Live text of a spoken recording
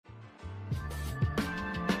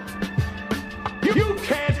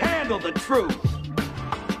the truth.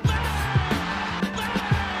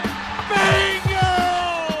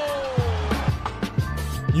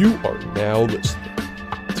 You are now listening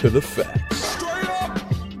to The Facts.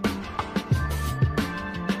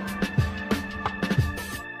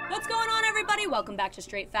 What's going on, everybody? Welcome back to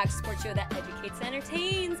Straight Facts, sports show that educates and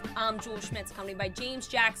entertains. I'm Jewel Schmitz, accompanied by James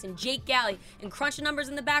Jackson, Jake Galley, and crunching numbers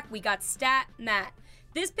in the back, we got Stat Matt.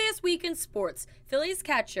 This past week in sports, Phillies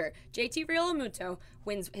catcher JT Realmuto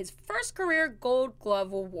wins his first career Gold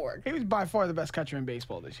Glove award. He was by far the best catcher in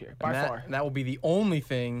baseball this year. By far. That will be the only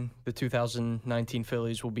thing the 2019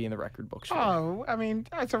 Phillies will be in the record books for. Oh, I mean,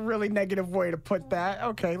 that's a really negative way to put that.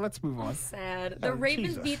 Okay, let's move on. Sad. The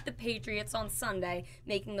Ravens beat the Patriots on Sunday,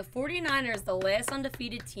 making the 49ers the last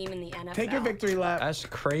undefeated team in the NFL. Take your victory lap. That's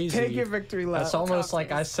crazy. Take your victory lap. That's almost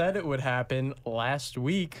like I said it would happen last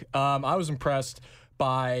week. I was impressed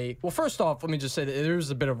by, well, first off, let me just say that there was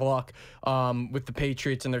a bit of luck with the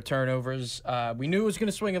Patriots and their turnovers. We knew it was going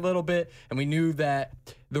to swing a little bit, and we knew that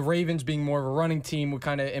the Ravens being more of a running team would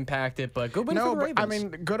kind of impact it, but good win for the Ravens. I mean,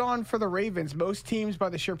 good on for the Ravens. Most teams, by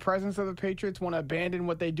the sheer presence of the Patriots, want to abandon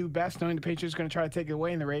what they do best, knowing the Patriots are going to try to take it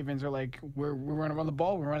away, and the Ravens are like, we're going to run the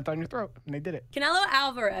ball, we're running it down your throat, and they did it. Canelo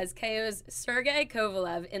Alvarez KOs Sergey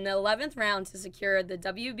Kovalev in the 11th round to secure the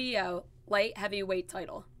WBO light heavyweight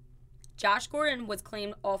title. Josh Gordon was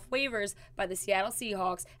claimed off waivers by the Seattle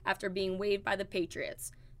Seahawks after being waived by the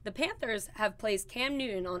Patriots. The Panthers have placed Cam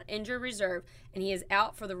Newton on injured reserve, and he is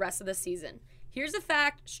out for the rest of the season. Here's a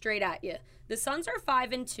fact straight at you. The Suns are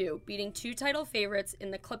 5-2, beating two title favorites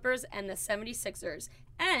in the Clippers and the 76ers,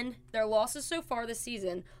 and their losses so far this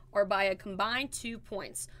season are by a combined 2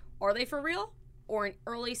 points. Are they for real or an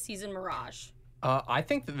early season mirage? I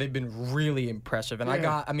think that they've been really impressive,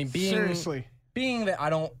 and Seriously. Being that I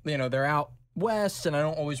don't, they're out west and I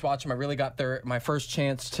don't always watch them, I really got my first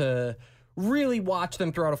chance to really watch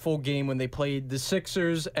them throughout a full game when they played the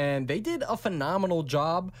Sixers, and they did a phenomenal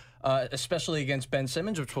job, especially against Ben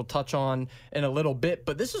Simmons, which we'll touch on in a little bit.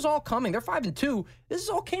 But this is all coming. They're 5-2. This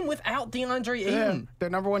all came without DeAndre Ayton. Their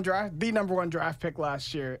number one draft pick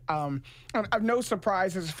last year. No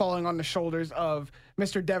surprises falling on the shoulders of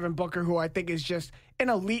Mr. Devin Booker, who I think is just an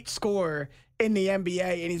elite scorer in the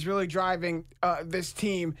NBA, and he's really driving this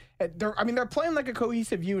team. They're playing like a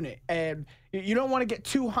cohesive unit, and you don't want to get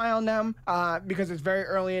too high on them because it's very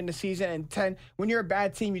early in the season. And when you're a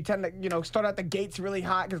bad team, you tend to start out the gates really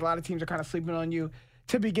hot because a lot of teams are kind of sleeping on you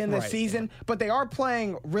to begin the season. But they are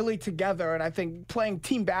playing really together, and I think playing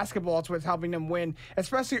team basketball is what's helping them win,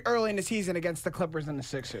 especially early in the season against the Clippers and the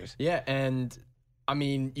Sixers. Yeah, and I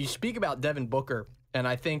mean, you speak about Devin Booker, and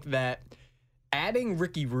I think that adding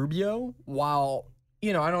Ricky Rubio, while,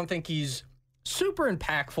 I don't think he's super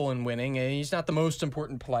impactful in winning, and he's not the most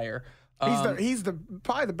important player. He's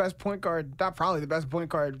probably the best point guard, not probably the best point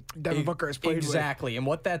guard Devin Booker has played with. Exactly, and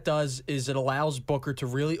what that does is it allows Booker to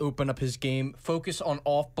really open up his game, focus on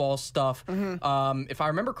off-ball stuff. Mm-hmm. If I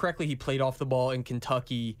remember correctly, he played off the ball in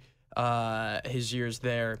Kentucky his years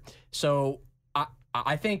there. So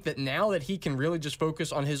I think that now that he can really just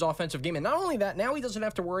focus on his offensive game, and not only that, now he doesn't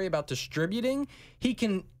have to worry about distributing. He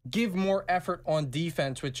can give more effort on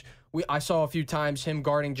defense, which I saw a few times, him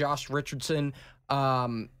guarding Josh Richardson.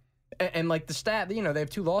 And like the stat, they have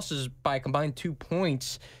 2 losses by a combined 2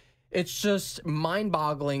 points. It's just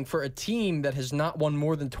mind-boggling for a team that has not won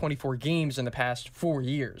more than 24 games in the past 4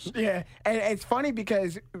 years. Yeah, and it's funny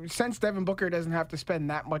because since Devin Booker doesn't have to spend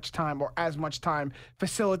that much time or as much time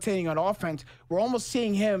facilitating on offense, we're almost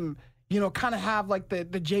seeing him, kind of have like the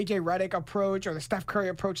J.J. Redick approach or the Steph Curry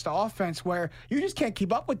approach to offense where you just can't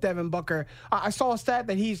keep up with Devin Booker. I saw a stat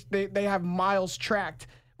that they have miles tracked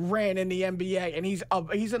ran in the NBA, and he's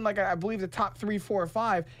in I believe the top 3, 4, or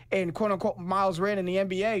 5 in quote unquote miles ran in the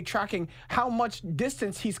NBA, tracking how much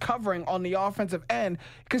distance he's covering on the offensive end,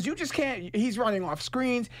 because you just can't. He's running off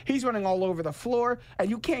screens, he's running all over the floor, and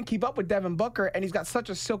you can't keep up with Devin Booker. And he's got such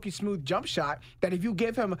a silky smooth jump shot that if you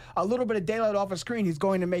give him a little bit of daylight off a screen, he's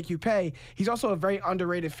going to make you pay. He's also a very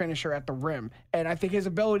underrated finisher at the rim, and I think his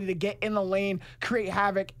ability to get in the lane, create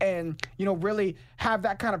havoc, and really have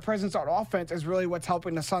that kind of presence on offense is really what's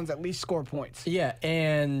helping the Suns at least score points. Yeah,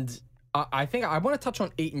 and I think I want to touch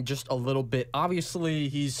on Ayton just a little bit. Obviously,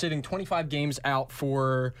 he's sitting 25 games out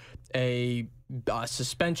for a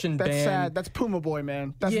suspension ban. That's sad. That's Puma Boy,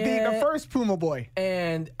 man. That's the first Puma Boy.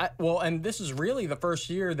 And this is really the first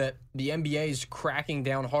year that the NBA is cracking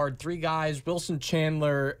down hard. 3 guys: Wilson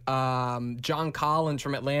Chandler, John Collins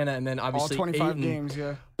from Atlanta, and then obviously all 25 Ayton. games.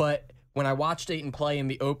 Yeah, but when I watched Ayton play in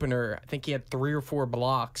the opener, I think he had 3 or 4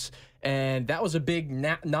 blocks. And that was a big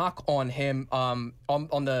knock on him. On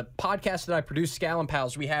the podcast that I produce, Scallon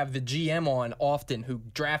Pals, we have the GM on often who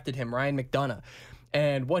drafted him, Ryan McDonough.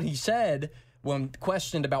 And what he said when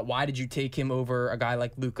questioned about why did you take him over a guy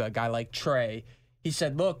like Luka, a guy like Trey, he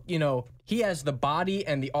said, look, you know, he has the body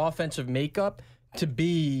and the offensive makeup to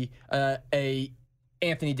be a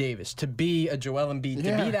Anthony Davis, to be a Joel Embiid,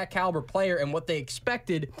 to be that caliber player. And what they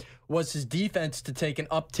expected was his defense to take an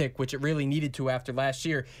uptick, which it really needed to after last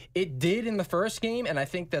year. It did in the first game, and I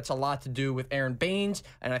think that's a lot to do with Aaron Baines,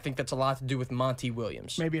 and I think that's a lot to do with Monty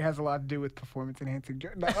Williams. Maybe it has a lot to do with performance-enhancing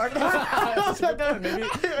drugs. Maybe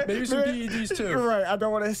some PEDs too. Right, I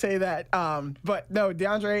don't want to say that. But no,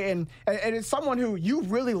 DeAndre, and it's someone who you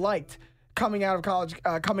really liked coming out of college,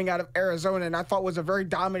 coming out of Arizona, and I thought was a very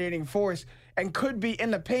dominating force and could be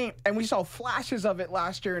in the paint. And we saw flashes of it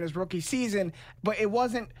last year in his rookie season, but it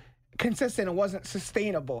wasn't consistent. It wasn't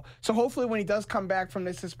sustainable. So hopefully when he does come back from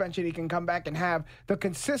this suspension, he can come back and have the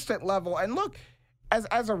consistent level. And look,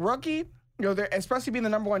 as a rookie, you know, especially being the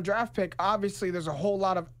 #1 draft pick, obviously there's a whole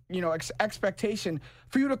lot of, you know, expectation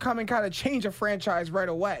for you to come and kind of change a franchise right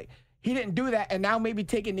away. He didn't do that, and now maybe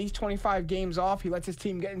taking these 25 games off, he lets his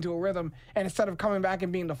team get into a rhythm, and instead of coming back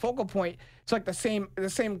and being the focal point, it's like the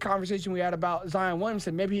same conversation we had about Zion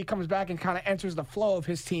Williamson. Maybe he comes back and kind of enters the flow of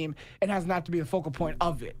his team and has not to be the focal point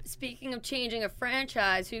of it. Speaking of changing a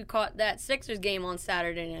franchise, who caught that Sixers game on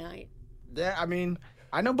Saturday night? Yeah, I mean,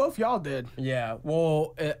 I know both y'all did. Yeah,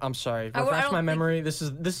 well, I'm sorry. Refresh my memory. This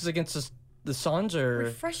is against the Suns, or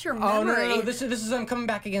refresh your memory. Oh no, this is them coming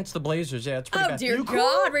back against the Blazers. Yeah, it's pretty bad. Oh dear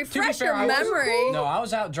God, refresh your memory. No, I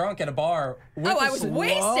was out drunk at a bar. I was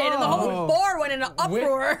wasted, and the whole bar went in an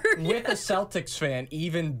uproar. With a Celtics fan,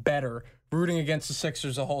 even better, rooting against the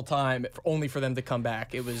Sixers the whole time, only for them to come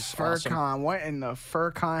back. It was awesome. Furcon, what in the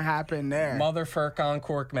Furcon happened there? Mother Furcon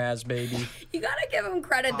Korkmaz, baby. You gotta give him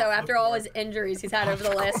credit though, after all his injuries he's had over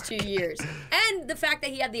the last 2 years, and the fact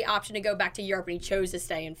that he had the option to go back to Europe and he chose to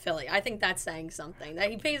stay in Philly. I think that's saying something. That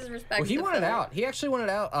he pays his respects. Well, he to wanted Philly. out. He actually wanted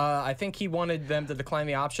out. I think he wanted them to decline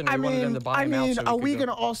the option. And he wanted them to buy him out. So are we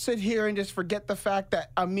gonna all sit here and just forget the fact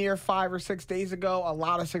that a mere 5 or 6 days ago, a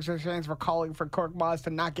lot of Sixers fans were calling for Korkmaz to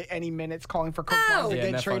not get any minutes, calling for Korkmaz to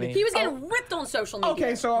get traded? He was getting ripped on social media.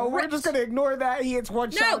 Okay, so we're just gonna ignore that. He hits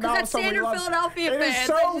one shot. No, because that's standard Philadelphia fans. It is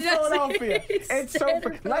so Philadelphia. It's so.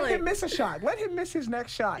 Philly. Let him miss a shot. Let him miss his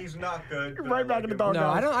next shot. He's not good. Right back in the dog. No,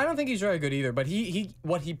 I don't think he's very good either. But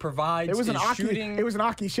what he provides It was is an Aki. shooting. It was an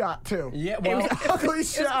Aki shot too. Yeah, well, it was an ugly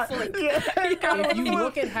shot. Yeah, if you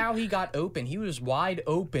look at how he got open, he was wide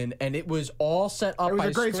open, and it was all set up. It was by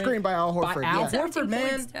a great screen by Al Horford. Al Yeah. Horford,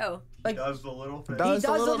 man. He does the little things. He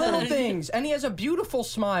does the little things, and he has a beautiful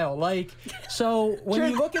smile. Like, so when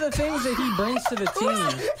you look at the things that he brings to the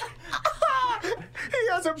team, he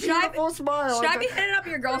has a beautiful smile. Should I be hitting up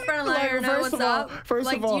your girlfriend and letting her know what's up? First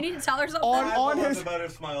like, of all, do you need to tell her something? On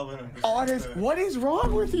his, what is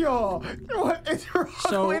wrong with y'all? What is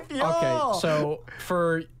wrong with y'all? Okay, so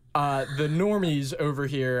for the normies over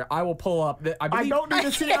here, I will pull up. I don't need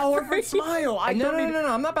to see Al Horford smile. No.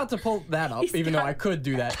 I'm not about to pull that up, even though I could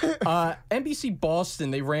do that. NBC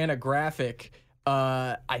Boston, they ran a graphic.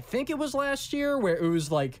 I think it was last year, where it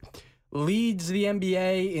was like leads the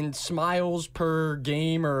NBA in smiles per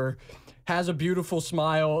game, or has a beautiful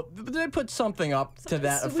smile. They put something up to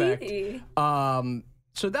that effect.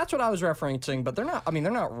 So that's what I was referencing, but they're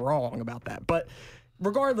not wrong about that. But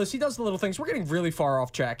regardless, he does the little things. We're getting really far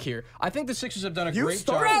off track here. I think the Sixers have done a great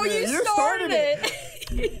job. Bro, you started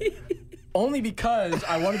it. Only because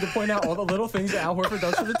I wanted to point out all the little things that Al Horford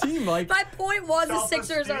does for the team. Like, my point was the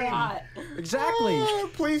Sixers are hot. Exactly. Oh,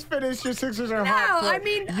 please finish your Sixers are hot. No, I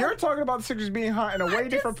mean, you're talking about the Sixers being hot in a way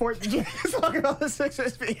different point than you're talking about the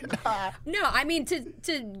Sixers being hot. No, I mean, to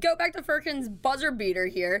go back to Furkan's buzzer beater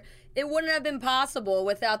here, it wouldn't have been possible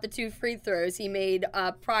without the 2 free throws he made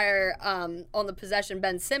prior on the possession,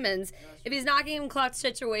 Ben Simmons. If he's knocking him clutch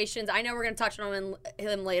situations, I know we're going to touch on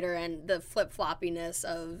him later, and the flip-floppiness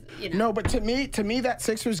of, you know. No, but to me, that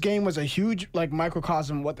Sixers game was a huge, like,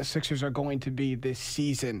 microcosm of what the Sixers are going to be this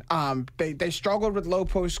season. They struggled with low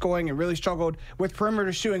post scoring and really struggled with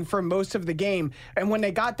perimeter shooting for most of the game. And when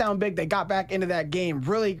they got down big, they got back into that game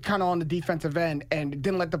really kind of on the defensive end and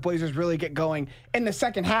didn't let the Blazers really get going in the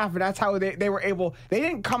second half. And that's how they were able. They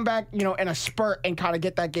didn't come back, you know, in a spurt and kind of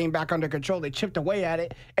get that game back under control. They chipped away at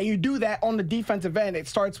it, and you do that on the defensive end. It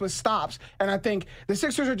starts with stops, and I think the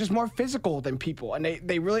Sixers are just more physical than people, and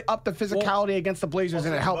they really up the physicality against the Blazers,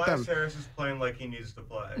 and it helped them. Tobias Harris is playing like he needs to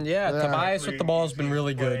play. Yeah, Tobias with the ball has been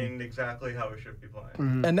really good. Playing exactly how he should be playing.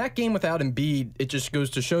 Mm-hmm. And that game without Embiid, it just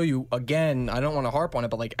goes to show you again. I don't want to harp on it,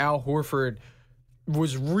 but like Al Horford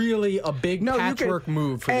was really a big patchwork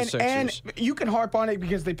move for the Sixers. And you can harp on it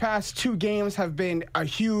because the past 2 games have been a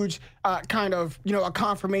huge kind of, a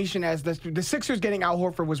confirmation as the Sixers getting Al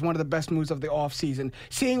Horford was one of the best moves of the offseason.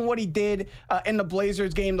 Seeing what he did in the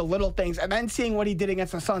Blazers game, the little things, and then seeing what he did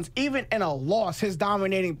against the Suns, even in a loss, his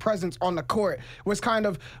dominating presence on the court was kind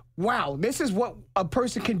of, wow, this is what a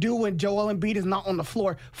person can do when Joel Embiid is not on the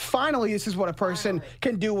floor. Finally, this is what a person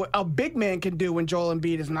can do, a big man can do when Joel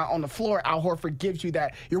Embiid is not on the floor. Al Horford gives you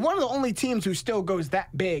that. You're one of the only teams who still goes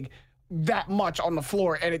that big, that much on the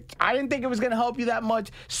floor, and I didn't think it was going to help you that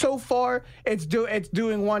much. So far, it's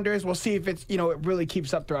doing wonders. We'll see if it really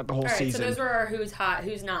keeps up throughout the whole season. So those were our who's hot,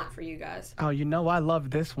 who's not for you guys. Oh, I love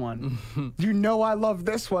this one. I love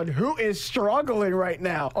this one. Who is struggling right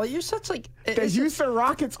now? Oh, you're such The Houston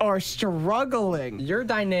Rockets are struggling. Your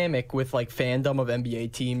dynamic with fandom of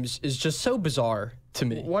NBA teams is just so bizarre to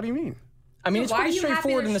me. What do you mean? I mean, it's pretty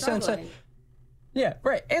straightforward in the sense that. Yeah,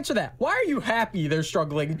 right. Answer that. Why are you happy they're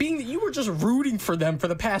struggling? Being that you were just rooting for them for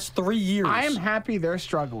the past 3 years. I am happy they're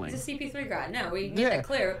struggling. He's a CP3 guy. No, we made that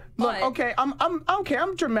clear. Look, But okay,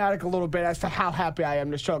 I'm dramatic a little bit as to how happy I am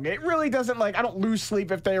they're struggling. It really doesn't I don't lose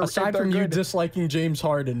sleep if they're aside if they're from you good. disliking James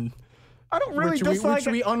Harden. I don't really which dislike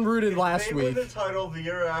we unrooted last They week. win the title the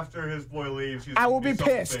year after his boy leaves. I will be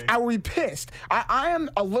pissed. I will be pissed. I am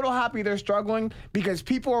a little happy they're struggling because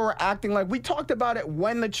people were acting like, we talked about it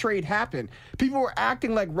when the trade happened. People were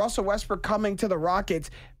acting like Russell Westbrook coming to the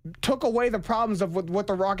Rockets took away the problems of what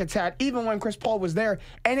the Rockets had, even when Chris Paul was there.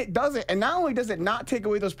 And it doesn't. And not only does it not take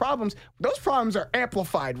away those problems are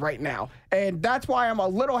amplified right now. And that's why I'm a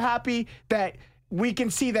little happy that we can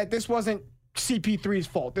see that this wasn't CP3's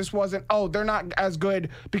fault. This wasn't, they're not as good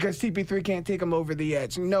because CP3 can't take them over the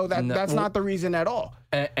edge. No, that's not the reason at all.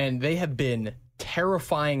 And they have been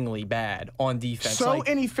terrifyingly bad on defense. So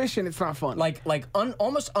inefficient, it's not fun.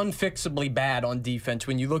 Almost unfixably bad on defense.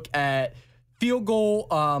 When you look at field goal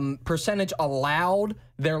percentage allowed,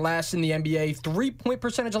 they're last in the NBA. 3-point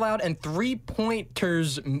percentage allowed and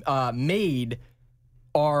 3-pointers made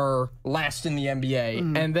are last in the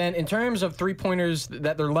NBA. And then in terms of 3-pointers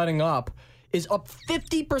that they're letting up, is up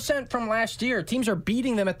 50% from last year. Teams are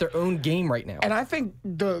beating them at their own game right now. And I think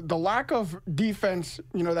the lack of defense,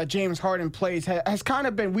 that James Harden plays has kind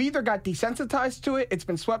of been, we either got desensitized to it, it's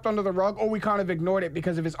been swept under the rug, or we kind of ignored it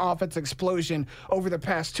because of his offense explosion over the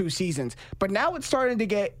past 2 seasons. But now it's starting to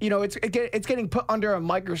get, it's getting put under a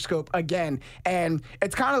microscope again. And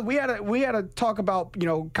it's kind of, we had to talk about,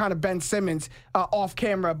 kind of Ben Simmons off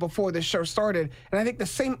camera before the show started. And I think the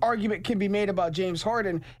same argument can be made about James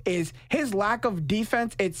Harden is his lack of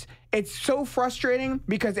defense. It's so frustrating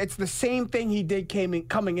because it's the same thing he did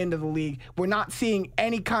coming into the league. We're not seeing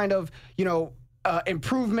any kind of,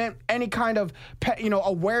 improvement, any kind of,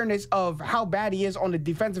 awareness of how bad he is on the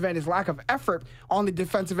defensive end, his lack of effort on the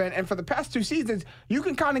defensive end. And for the past 2 seasons, you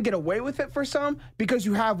can kind of get away with it for some because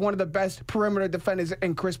you have one of the best perimeter defenders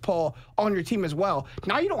in Chris Paul on your team as well.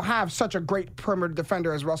 Now you don't have such a great perimeter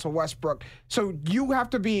defender as Russell Westbrook. So you have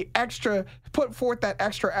to put forth that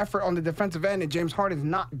extra effort on the defensive end, and James Harden's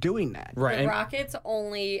not doing that. Right. The Rockets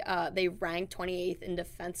only, they ranked 28th in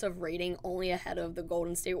defensive rating, only ahead of the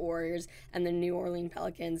Golden State Warriors and the New Orleans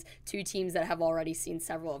Pelicans, 2 teams that have already seen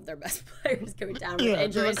several of their best players go down with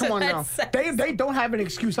injuries. Come on now. They don't have an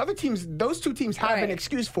excuse. Other teams, those 2 teams have an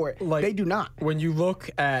excuse for it. They do not. When you look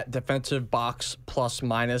at defensive box plus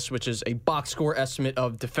minus, which is a box score estimate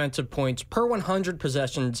of defensive points per 100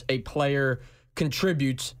 possessions a player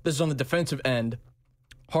contributes, this is on the defensive end,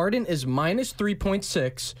 Harden is minus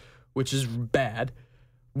 3.6, which is bad.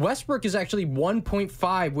 Westbrook is actually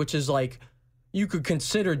 1.5, which is you could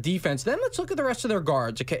consider defense. Then let's look at the rest of their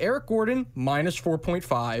guards. Okay, Eric Gordon, minus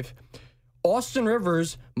 4.5. Austin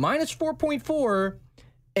Rivers, minus 4.4.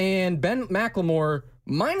 And Ben McLemore,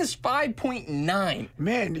 minus 5.9.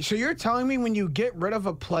 Man, so you're telling me when you get rid of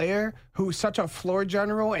a player who's such a floor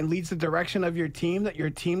general and leads the direction of your team, that your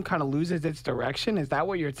team kind of loses its direction? Is that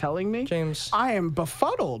what you're telling me? James. I am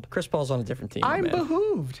befuddled. Chris Paul's on a different team, I'm man.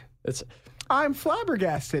 behooved. It's... I'm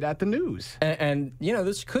flabbergasted at the news. And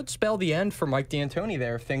this could spell the end for Mike D'Antoni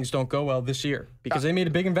there if things don't go well this year because they made a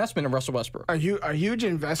big investment in Russell Westbrook. A huge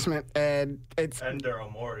investment, and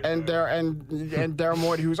Daryl Morey. And Daryl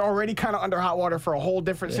Morey, who's already kind of under hot water for a whole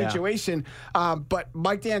different situation. But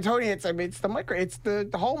Mike D'Antoni, it's the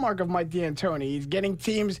hallmark of Mike D'Antoni. He's getting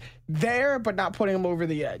teams there, but not putting them over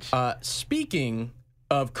the edge. Speaking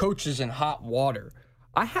of coaches in hot water,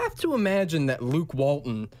 I have to imagine that Luke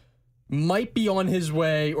Walton might be on his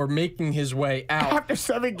way or making his way out. After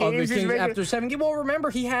 7 of the games, he's Kings making... after 7 games. Well, remember,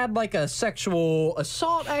 he had like a sexual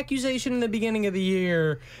assault accusation in the beginning of the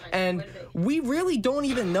year, and we really don't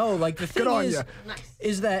even know. Like, the thing on is, ya.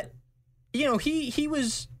 is that, you know, he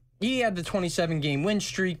had the 27-game win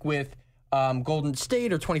streak with Golden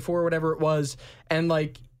State, or 24 or whatever it was, and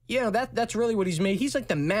like, you know, that's really what he's made. He's like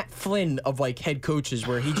the Matt Flynn of like head coaches,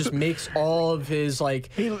 where he just makes all of his like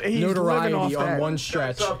he's notoriety living off on that. one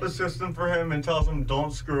stretch. Sets up a system for him and tells him,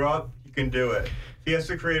 don't screw up. You can do it. If he has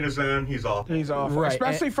to create his own, he's off. He's off, Right,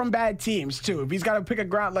 especially from bad teams too. If he's got to pick a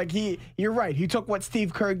ground, like you're right. He took what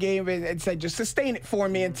Steve Kerr gave and said, just sustain it for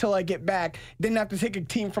me until I get back. Didn't have to take a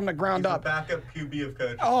team from the ground He's up. a backup QB of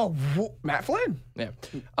coach. Oh, Matt Flynn.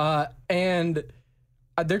 Yeah, and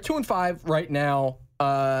they're 2-5 right now.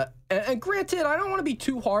 And granted, I don't want to be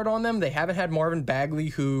too hard on them. They haven't had Marvin Bagley,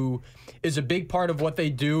 who is a big part of what they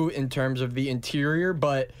do in terms of the interior.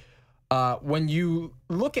 But when you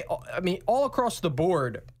look at, I mean, all across the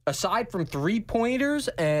board, aside from 3-pointers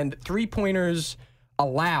and 3-pointers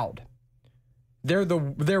allowed,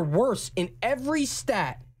 they're worse in every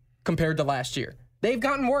stat compared to last year. They've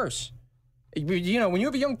gotten worse. You know, when you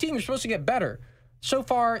have a young team, you're supposed to get better. So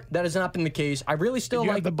far, that has not been the case. I really still You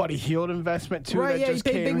like have the Buddy Hield investment too. Right, that yeah, just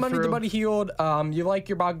you paid big came money to through. Buddy Hield. You like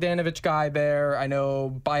your Bogdanovich guy there. I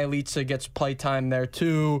know Bielitsa gets playtime there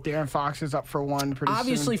too. Darren Fox is up for one pretty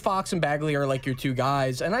Obviously, soon. Fox and Bagley are like your two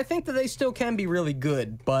guys, and I think that they still can be really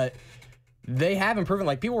good, but they haven't proven.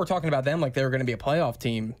 Like, people were talking about them like they were going to be a playoff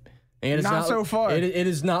team. And it is Not so far. It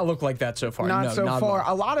does not look like that so far. Not No, so not at far.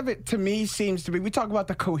 all. A lot of it, to me, seems to be. We talk about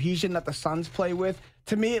the cohesion that the Suns play with.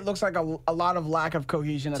 To me, it looks like a lot of lack of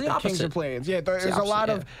cohesion that the the Kings are opposite. playing. Yeah, there's the a lot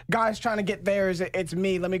opposite, of guys trying to get theirs. It's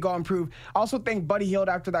me. Let me go and prove. I also think Buddy Hield,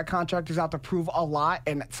 after that contract, is out to prove a lot,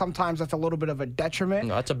 and sometimes that's a little bit of a detriment.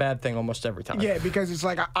 No, that's a bad thing almost every time. Yeah, because it's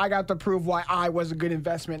like I got to prove why I was a good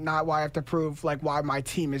investment, not why I have to prove like why my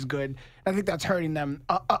team is good. I think that's hurting them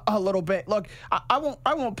a little bit. Look, I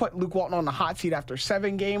won't put Luke Walton on the hot seat after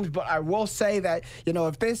 7 games, but I will say that, you know,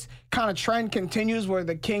 if this kind of trend continues where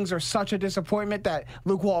the Kings are such a disappointment, that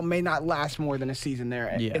Luke Walton may not last more than a season there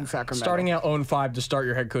in Sacramento. Starting out 0-5 to start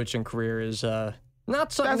your head coaching career is not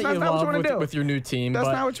something That's that you not what you love wanna do. with your new team. That's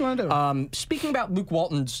but, not what you wanna do. Speaking about Luke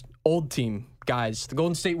Walton's old team, guys, the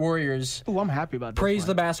Golden State Warriors, Ooh, I'm happy about this. praise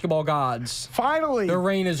the one. basketball gods. Finally. Their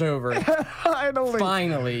reign is over.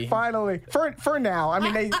 Finally. For now. I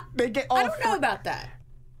mean, they get off. I don't know about that.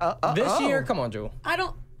 This year, come on, Jewel. I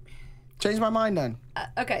don't. Change my mind then.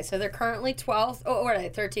 Okay, so they're currently 12th. Oh, what are they?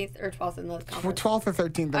 13th or 12th in the We're conference? 12th or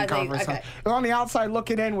 13th in I think- conference. okay. They're on the outside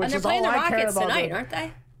looking in, which And they're is playing all the I care Rockets about. tonight, aren't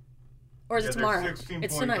they? Or is it tomorrow? 16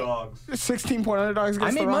 It's point tonight. dogs. 16-point underdogs I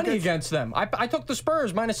against made the money Rockets. against them. I took the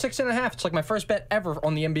Spurs minus 6.5. It's like my first bet ever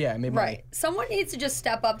on the NBA. I made money. Right. Someone needs to just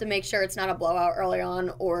step up to make sure it's not a blowout early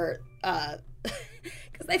on, or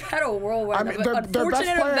because they've had a whirlwind I mean, of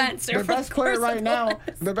unfortunate events. their best player First right of now, all,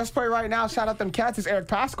 their best player right now, shout out them cats, is Eric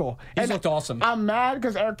Pascal. He's And looked awesome. I'm mad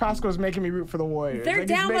because Eric Pascal is making me root for the Warriors. They're Like,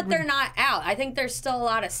 he's down, but making they're me- not out. I think there's still a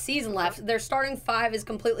lot of season left. Their starting 5 is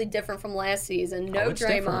completely different from last season. No it's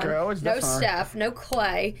different, girl. Draymond, It's no different. Steph, no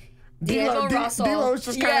Clay. D'Angelo Russell. D'Lo's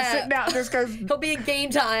just kind of sitting out just because. He'll be a game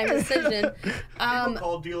time decision. People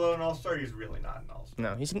call D'Lo an all-star. He's really not an all-star.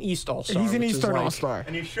 No, he's an East All-Star. He's an which is Eastern like- All-Star.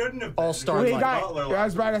 And he shouldn't have been. All-star Well, he like got. Butler I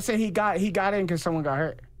was about to say he got in because someone got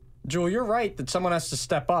hurt. Jewel, you're right that someone has to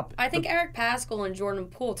step up. I think Eric Pascal and Jordan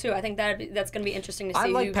Poole too. I think that's going to be interesting to see. I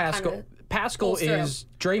like who Pascal. kinda Pascal pulls through. is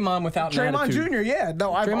Draymond without an Draymond attitude. Jr. Yeah,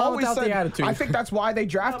 no, I've Draymond always without said. the attitude. I think that's why they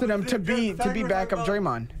drafted him to be back up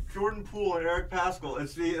Draymond. Jordan Poole and Eric Pascal.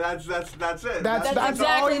 It's that's it. That's exactly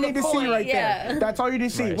all you the need to see point, right yeah. there. That's all you need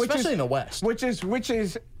to see, Right, which especially is in the West. which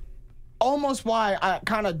is almost why I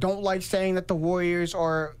kind of don't like saying that the Warriors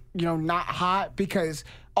are not hot, because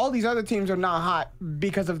all these other teams are not hot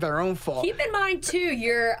because of their own fault. Keep in mind too,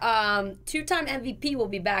 your 2-time MVP will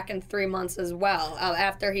be back in 3 months as well.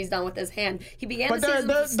 After he's done with his hand, he began But the season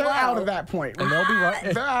they're slow. out of that point. And they'll be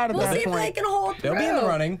right. They're out of We'll that see if they point. can hold through. They'll be in the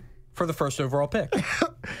running for the first overall pick.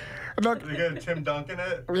 Look, They got Tim Duncan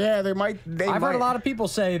it. yeah, they might. I've heard a lot of people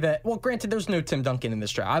say that. Well, granted, there's no Tim Duncan in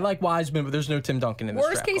this draft. I like Wiseman, but there's no Tim Duncan in this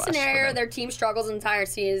Worst draft. case class for scenario, them. their team struggles the entire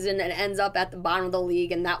season and ends up at the bottom of the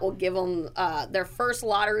league, and that will give them their first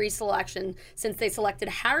lottery selection since they selected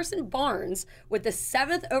Harrison Barnes with the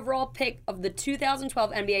 7th overall pick of the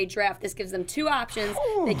 2012 NBA draft. This gives them 2 options.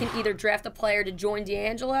 They can either draft a player to join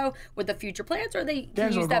D'Angelo with the future plans, or they can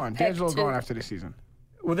D'Angelo use that gone. pick D'Angelo to... gone after the season.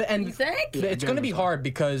 And You think? it's going to be hard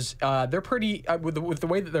because they're pretty with the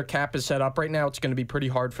way that their cap is set up right now. It's going to be pretty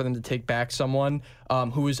hard for them to take back someone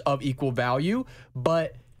who is of equal value.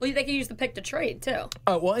 But Well, they could use the pick to trade too.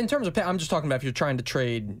 Oh well, in terms of I'm just talking about if you're trying to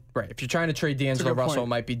trade, right? If you're trying to trade D'Angelo Russell, it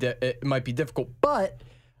might be difficult. But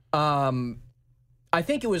I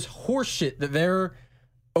think it was horseshit that their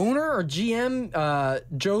owner or GM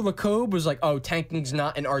Joe LaCobe was like, "Oh, tanking's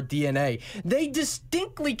not in our DNA." They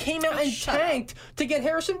distinctly came out and tanked to get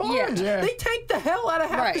Harrison Barnes. Yeah. They tanked the hell out of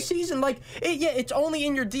half the season. Like, it's only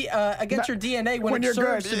in your against your DNA when it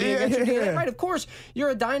serves to be against your DNA. Right? Of course,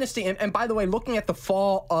 you're a dynasty. And by the way, looking at the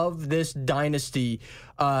fall of this dynasty,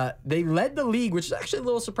 they led the league, which is actually a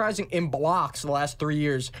little surprising, in blocks the last 3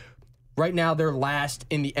 years. Right now, they're last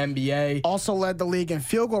in the NBA. Also led the league in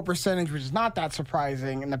field goal percentage, which is not that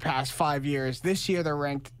surprising in the past 5 years. This year, they're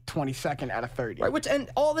ranked 22nd out of 30. Right, and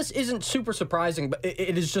all this isn't super surprising, but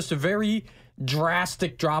it is just a very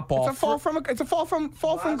drastic drop off. It's a fall from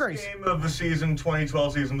grace. Game of the season,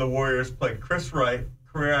 2012 season, the Warriors played Chris Wright,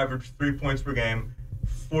 career average 3 points per game,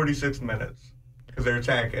 46 minutes. Because they're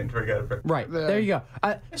tanking to get a pick. Right, there you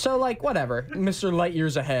go. So, like, whatever. Mr. Light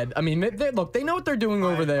years ahead. I mean, look, they know what they're doing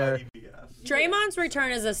over there. Draymond's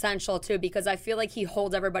return is essential, too, because I feel like he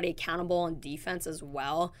holds everybody accountable on defense as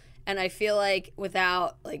well. And I feel like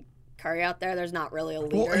without, like, Curry out there, there's not really a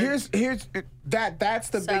leader. Well, that's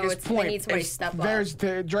the biggest point. They need somebody to step up.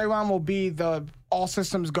 Draymond will be the all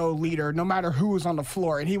systems go leader no matter who is on the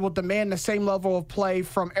floor, and he will demand the same level of play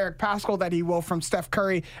from Eric Pascal that he will from Steph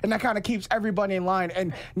Curry, and that kind of keeps everybody in line.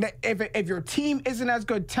 And if your team isn't as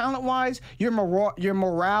good talent-wise, your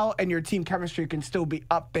morale and your team chemistry can still be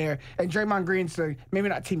up there. And Draymond Green's maybe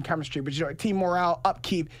not team chemistry, but team morale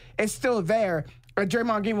upkeep is still there.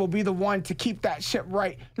 Draymond Green will be the one to keep that ship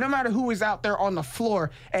right, no matter who is out there on the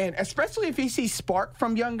floor. And especially if he sees spark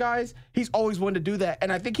from young guys, he's always one to do that.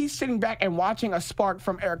 And I think he's sitting back and watching a spark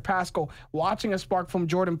from Eric Pascal, watching a spark from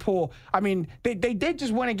Jordan Poole. I mean, they did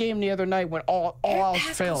just win a game the other night when all else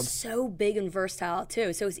failed. So big and versatile,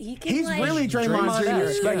 too. So he can, he's really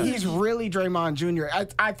Draymond Jr. Yeah. He's really Draymond Jr.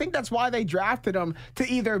 I think that's why they drafted him, to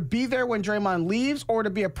either be there when Draymond leaves or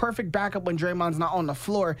to be a perfect backup when Draymond's not on the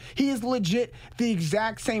floor. He is legit the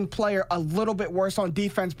exact same player, a little bit worse on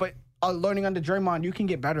defense, but learning under Draymond, you can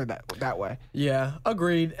get better that way. Yeah,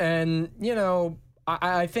 agreed. And,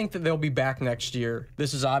 I think that they'll be back next year.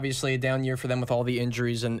 This is obviously a down year for them with all the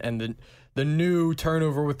injuries and the new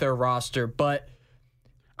turnover with their roster, but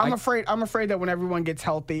I'm afraid that when everyone gets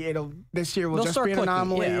healthy, this year will just be an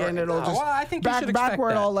anomaly, and it'll just I think back where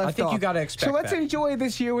it all left off. I think you got to expect that. So let's that. enjoy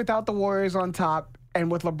this year without the Warriors on top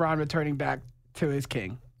and with LeBron returning back to his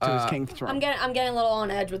king. His king's throne. I'm getting a little on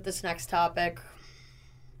edge with this next topic.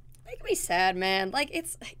 Making me sad, man. Like,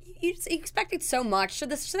 you expected so much. Should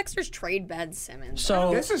the Sixers trade Ben Simmons?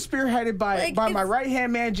 So this is spearheaded by my right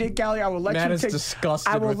hand man, Jake Galley. I will let Matt you is take.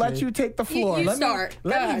 disgusted I will with let me. you take the floor. You start.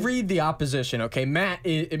 Let me read the opposition, okay? Matt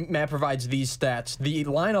provides these stats. The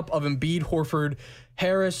lineup of Embiid, Horford,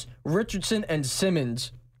 Harris, Richardson, and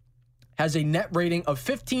Simmons has a net rating of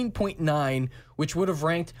 15.9, which would have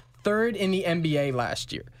ranked third in the NBA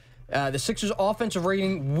last year. The Sixers' offensive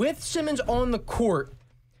rating with Simmons on the court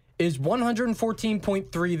is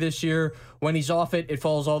 114.3 this year. When he's off it, it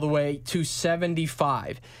falls all the way to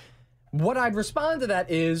 75. What I'd respond to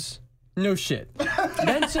that is, no shit.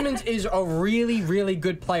 Ben Simmons is a really, really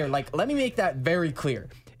good player. Like, let me make that very clear,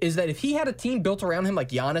 is that if he had a team built around him, like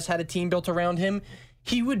Giannis had a team built around him,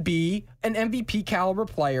 he would be an MVP caliber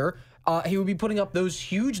player. He would be putting up those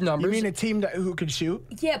huge numbers. You mean a team who could shoot?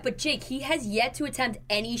 Yeah, but Jake, he has yet to attempt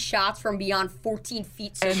any shots from beyond 14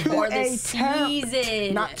 feet so far this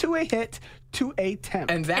season. Not to a hit, to a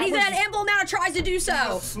temp. And he's had ample amount of tries to do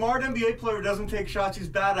so. A smart NBA player doesn't take shots he's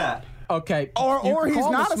bad at. Okay. Or he's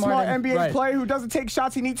not a smart NBA player who doesn't take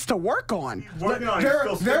shots he needs to work on. He's working on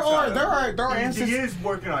it. There are answers. He is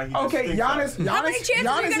working on it. Okay, Giannis. How many chances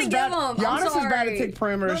are you going to give him? Giannis is bad to take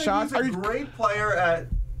perimeter shots. He's a great player at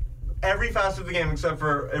every facet of the game except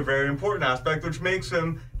for a very important aspect, which makes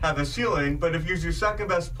him have a ceiling. But if he's your second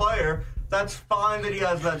best player, that's fine that he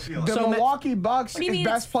has that ceiling. The Milwaukee Bucks'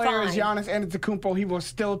 best player is fine? Giannis Antetokounmpo. He will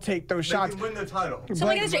still take those shots. They can win the title. So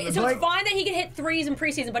it's fine that he can hit threes in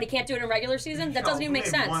preseason, but he can't do it in regular season? That doesn't even make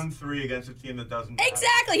sense. He made 1 3 against a team that doesn't.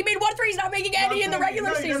 Exactly. He made 1 3. He's not making any in the regular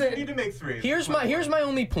season. He doesn't need to make 3. Here's my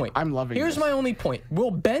only point. I'm loving Here's this. my only point. Will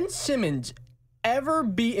Ben Simmons ever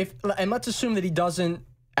be, and let's assume that he doesn't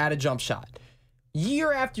add a jump shot,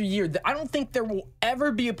 year after year, I don't think there will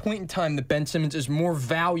ever be a point in time that Ben Simmons is more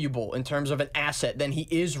valuable in terms of an asset than he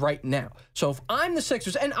is right now. So if I'm the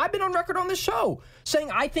Sixers, and I've been on record on this show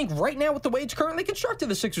saying I think right now with the way it's currently constructed,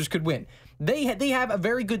 the Sixers could win. They have a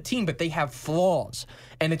very good team, but they have flaws.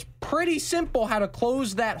 And it's pretty simple how to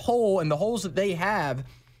close that hole, and the holes that they have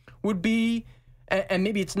would be, and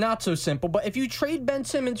maybe it's not so simple, but if you trade Ben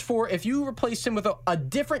Simmons if you replace him with a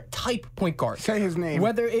different type point guard. Say his name.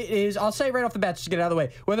 Whether it is, I'll say right off the bat, just to get it out of the way,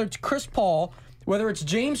 whether it's Chris Paul, whether it's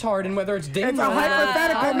James Harden, whether it's Damian It's a Lillard,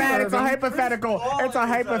 hypothetical, Kyrie man. It's a Irving. hypothetical. Paul It's a is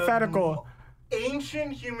hypothetical.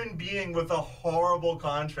 Ancient human being with a horrible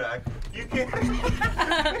contract. You can't.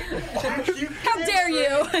 How dare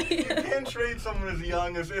you? You can't trade someone as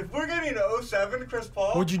young as. If we're getting 07 Chris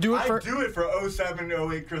Paul, Would you do it for- I'd do it for 07,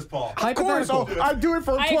 08 Chris Paul. Of course, I'd do it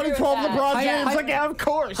for I agree with 2012 that. LeBron James. Hy- Like, yeah, of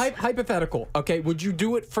course. Hypothetical, okay? Would you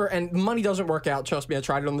do it for? And money doesn't work out. Trust me, I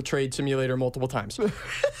tried it on the trade simulator multiple times.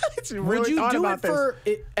 It's really Would you thought do about it this. for?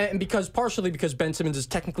 And partially because Ben Simmons is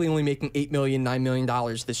technically only making $8 million, $9 million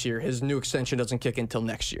this year. His new extension doesn't kick in until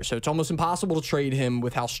next year, so it's almost impossible to trade him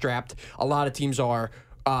with how strapped a lot of teams are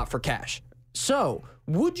for cash. So,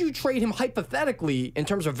 would you trade him hypothetically in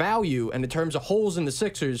terms of value and in terms of holes in the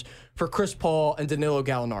Sixers for Chris Paul and Danilo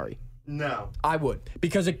Gallinari? No. I would,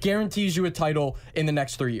 because it guarantees you a title in the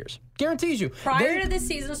next 3 years. Guarantees you. Prior to this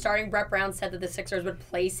season starting, Brett Brown said that the Sixers would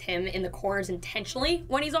place him in the corners intentionally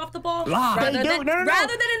when he's off the ball, rather They do. than No.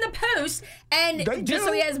 in the post, and They just do.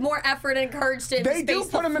 so he has more effort and encourage to They do space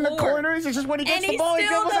put him in the floor. corners. It's just when he gets And the he ball, he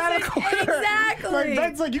still dribbles out of the doesn't- corner. Exactly. Like,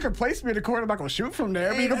 that's like, you can place me in the corner. I'm not going to shoot from there,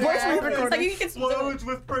 but you can place me in the It's corner. like you can Explodes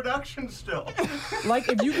with production still. Like,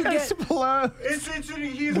 if you could get... Explode. He's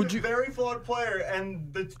a very flawed player,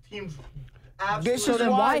 and the team's absolutely. This is then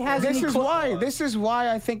why. why hasn't he This is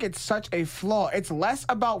why I think it's such a flaw. It's less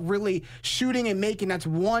about really shooting and making. That's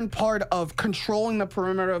one part of controlling the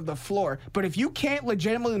perimeter of the floor. But if you can't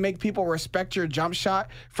legitimately make people respect your jump shot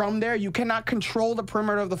from there, you cannot control the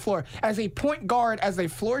perimeter of the floor. As a point guard, as a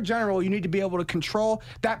floor general, you need to be able to control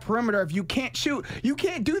that perimeter. If you can't shoot, you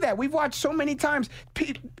can't do that. We've watched so many times.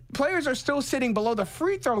 Players are still sitting below the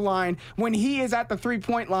free throw line when he is at the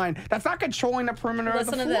three-point line. That's not controlling the perimeter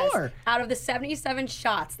Listen of to the this. floor. Out of the 77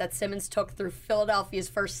 shots that Simmons took through Philadelphia's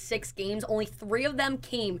first 6 games, only 3 of them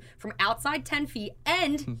came from outside 10 feet,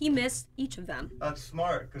 and he missed each of them. That's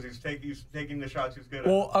smart because he's taking the shots he's good at.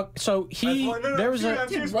 Well, so he... there was I'm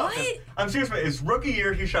serious about this. I'm serious about it. His rookie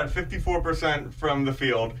year, he shot 54% from the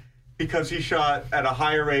field because he shot at a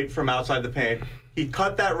higher rate from outside the paint. He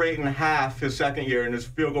cut that rate in half his second year, and his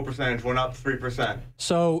field goal percentage went up 3%.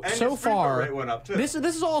 So And so his free throw far, rate went up, too. this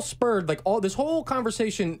is all spurred, like all this whole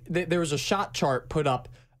conversation. There was a shot chart put up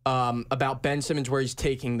about Ben Simmons where he's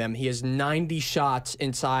taking them. He has 90 shots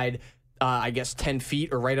inside, I guess 10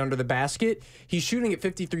 feet or right under the basket. He's shooting at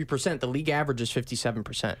 53%. The league average is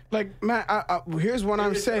 57%. Like, man, here's what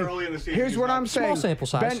I'm It's saying. early in the season. Here's He's what not- I'm saying. Small sample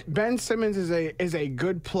size. Ben Simmons is a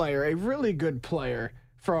good player, a really good player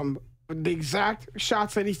from the exact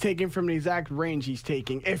shots that he's taking from the exact range he's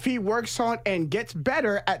taking. If he works on and gets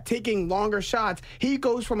better at taking longer shots, he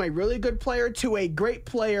goes from a really good player to a great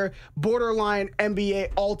player, borderline NBA,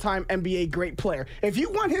 all-time NBA great player. If you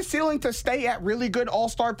want his ceiling to stay at really good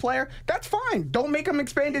all-star player, that's fine. Don't make him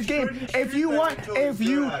expand his game. shouldn't If shoot you that want, until he's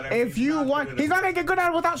good at it. He's not good at he's it. not gonna get good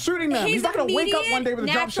at it without shooting them. He's not gonna wake up one day with a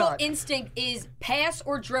jump natural shot. instinct is pass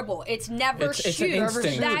or dribble. It's never It's an shoot.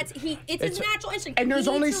 instinct. It's his natural instinct. And there's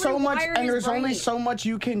He only needs to so much, rewire and his there's only brain. so much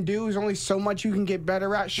you can do. There's only so much you can get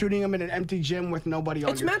better at shooting them in an empty gym with nobody on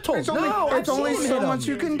It's you. mental. It's only, No, it's only absolutely so hit 'em. much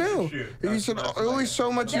you can do. Shoot. You said That's only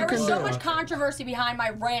so much you There can was do. so much controversy behind my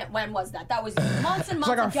rant. When was that? That was months and months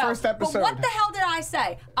like our ago. first episode. But what the hell did I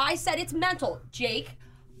say? I said it's mental, Jake.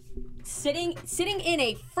 Sitting in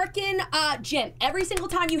a freaking gym, every single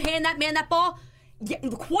time you hand that man that ball,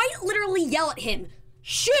 quite literally yell at him,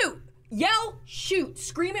 shoot. Yell, shoot,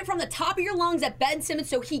 scream it from the top of your lungs at Ben Simmons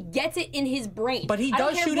so he gets it in his brain. But he I don't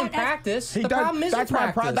does care shoot in what- practice. He The does- problem is in that's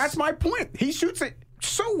practice. that's my point. He shoots it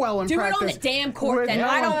so well in Do practice. it on the damn court, With then. no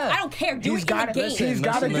I one- don't care. Do He's it got in the game. He's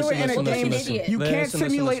got to do it in a game. listen. You can't Listen,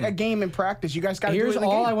 simulate listen. a game in practice. You guys got to do Here's it in a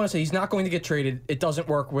all game. I want to say. He's not going to get traded. It doesn't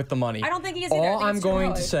work with the money. I don't think he is either. I All think I'm it's too going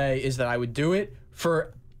early. to say is that I would do it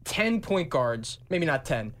for 10 point guards. Maybe not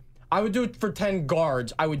 10. I would do it for 10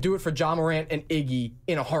 guards. I would do it for Ja Morant and Iggy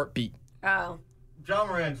in a heartbeat. Oh. John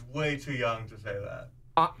Morant's way too young to say that.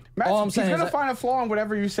 Matt, all I'm he's saying gonna is that- find a flaw in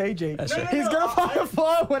whatever you say, Jake. That's right. He's gonna find a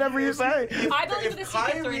flaw in whatever you say. I believe If the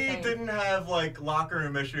CP3 Kyrie thing. didn't have like locker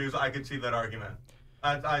room issues, I could see that argument.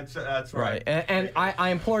 That's Right. And I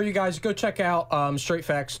implore you guys, go check out Straight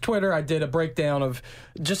Facts Twitter. I did a breakdown of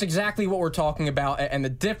just exactly what we're talking about and the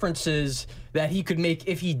differences that he could make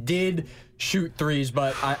if he did shoot threes.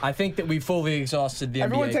 But I think that we fully exhausted the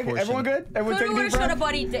Everyone NBA take it. portion. Everyone good? Everyone take a Could deep have, should breath. have,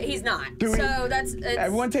 but he's not. Do we- So that's. It's,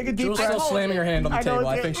 Everyone take a deep Jules breath. still slamming her hand on the I know, table.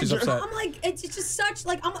 I it's- think she's upset. I'm like, it's just such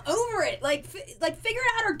like I'm over it. Like figure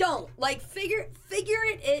it out or don't. Like figure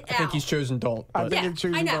it out. I think he's chosen don't. I But. think Yeah, it's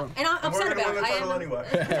choosing I know, don't. and I'm upset We're gonna about. win the I title am anyway.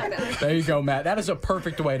 upset about. There you go, Matt. That is a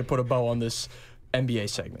perfect way to put a bow on this NBA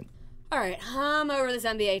segment. All right, I'm over this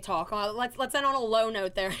NBA talk. Let's end on a low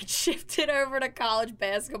note there and shift it over to college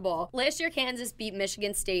basketball. Last year, Kansas beat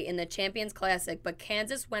Michigan State in the Champions Classic, but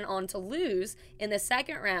Kansas went on to lose in the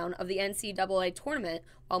second round of the NCAA tournament,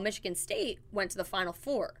 while Michigan State went to the Final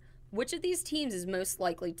Four. Which of these teams is most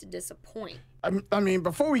likely to disappoint? I mean,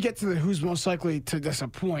 before we get to the who's most likely to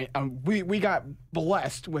disappoint, we got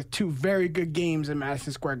blessed with two very good games in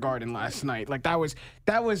Madison Square Garden last night. Like that was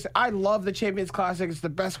I love the Champions Classic. It's the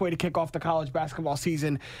best way to kick off the college basketball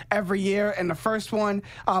season every year. And the first one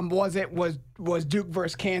was Duke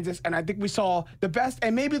versus Kansas, and I think we saw the best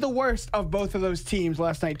and maybe the worst of both of those teams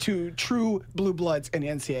last night. Two true blue bloods in the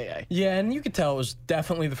NCAA. Yeah, and you could tell it was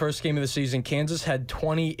definitely the first game of the season. Kansas had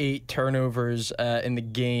 28 turnovers in the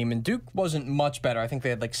game, and Duke wasn't much better. I think they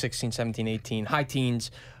had like 16, 17, 18, high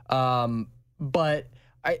teens. But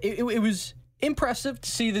it was impressive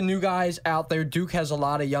to see the new guys out there. Duke has a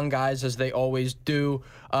lot of young guys, as they always do.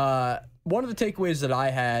 One of the takeaways that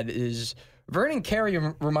I had is Vernon Carey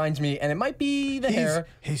reminds me, and it might be the hair.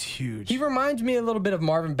 He's huge. He reminds me a little bit of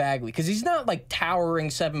Marvin Bagley because he's not like towering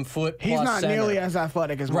 7 foot. He's plus not center. nearly as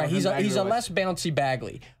athletic as Right. Marvin Bagley He's a was. less bouncy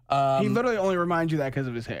Bagley. He literally only reminds you that because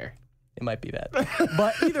of his hair. It might be that.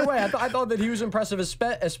 But either way, I thought that he was impressive,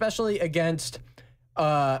 especially against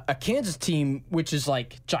a Kansas team which is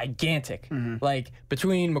like gigantic. Like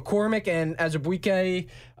between McCormick and Azubuike,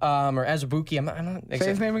 or Azubuike, I'm not Say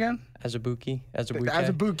his name again? Azubuike.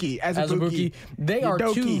 Azubuike. They are two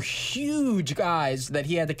Udoka. huge guys that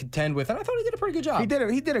he had to contend with, and I thought he did a pretty good job.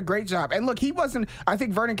 He did a great job. And look, I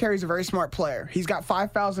think Vernon Carey's a very smart player. He's got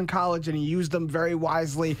 5 fouls in college, and he used them very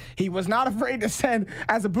wisely. He was not afraid to send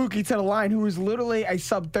Azubuike to the line, who was literally a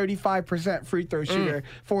sub 35% free throw shooter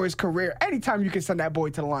for his career. Anytime you can send that boy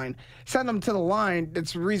to the line, send him to the line.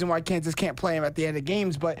 That's the reason why Kansas can't play him at the end of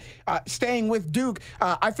games. But staying with Duke,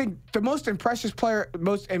 I think the most impressive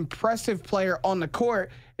player on the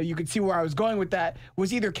court, you could see where I was going with that,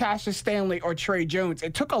 was either Cassius Stanley or Trey Jones.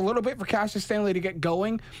 It took a little bit for Cassius Stanley to get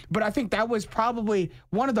going, but I think that was probably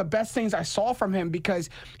one of the best things I saw from him because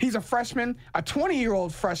he's a freshman, a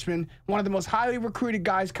 20-year-old freshman, one of the most highly recruited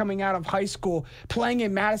guys coming out of high school, playing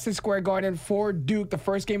in Madison Square Garden for Duke, the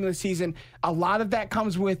first game of the season. A lot of that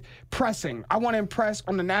comes with pressing. I want to impress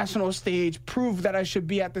on the national stage, prove that I should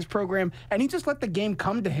be at this program, and he just let the game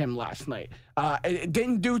come to him last night. It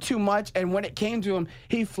didn't do too much, and when it came to him,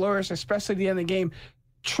 he flourished, especially at the end of the game.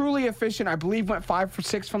 Truly efficient. I believe went 5 for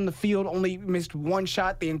 6 from the field, only missed one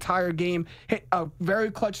shot the entire game. Hit a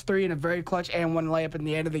very clutch 3 and a very clutch and 1 layup in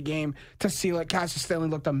the end of the game to seal it. Cassius Stanley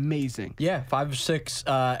looked amazing. Yeah, 5 of 6,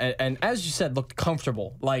 and as you said, looked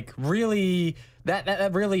comfortable. Like really,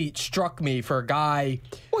 that really struck me for a guy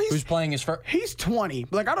who's playing his first. He's 20.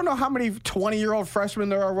 Like, I don't know how many 20-year-old freshmen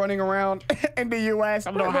there are running around in the U.S.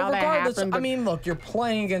 I don't know how that happened. I mean, look, you're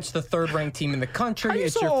playing against the third-ranked team in the country. you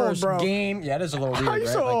It's so your old, first bro? game. Yeah, it is a little weird, How you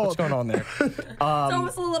right? so Like, what's old? going on there? It's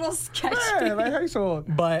almost a little sketchy. Yeah, like, how you so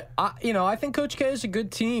old? But I think Coach K is a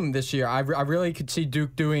good team this year. I really could see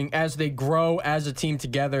Duke doing as they grow as a team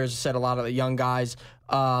together. As I said, a lot of the young guys.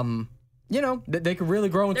 They could really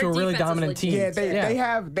grow into Their a really defense is dominant legit. team.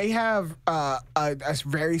 Yeah, they have a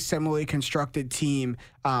very similarly constructed team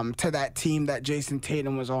to that team that Jason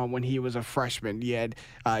Tatum was on when he was a freshman. You had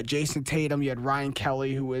Jason Tatum, you had Ryan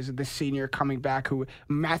Kelly, who is the senior coming back, who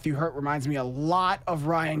Matthew Hurt reminds me a lot of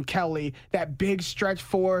Ryan Kelly, that big stretch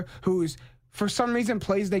four who's for some reason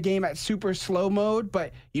plays the game at super slow mode,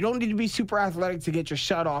 but you don't need to be super athletic to get your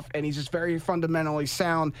shot off, and he's just very fundamentally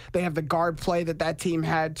sound. They have the guard play that team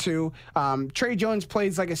had too. Trey Jones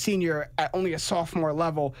plays like a senior at only a sophomore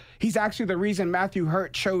level. He's actually the reason Matthew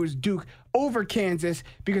Hurt chose Duke over Kansas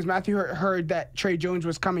because Matthew Hurt heard that Trey Jones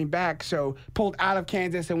was coming back, so pulled out of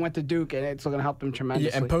Kansas and went to Duke, and it's going to help him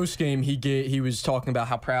tremendously. Yeah, and post game he was talking about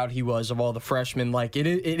how proud he was of all the freshmen. Like it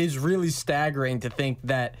is really staggering to think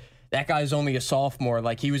that guy's only a sophomore.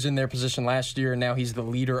 Like, he was in their position last year, and now he's the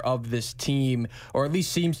leader of this team, or at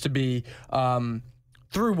least seems to be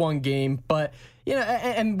through one game. But,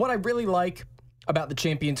 and what I really like about the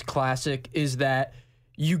Champions Classic is that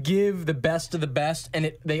you give the best of the best,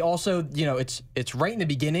 and they also, it's right in the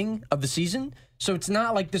beginning of the season. So it's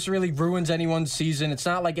not like this really ruins anyone's season. It's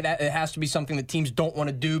not like it has to be something that teams don't want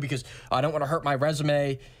to do because I don't want to hurt my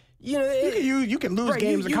resume. You can lose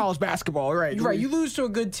games in college basketball, right? Right, you lose to a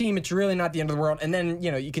good team, it's really not the end of the world. And then,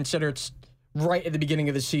 you consider it's right at the beginning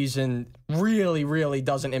of the season, really, really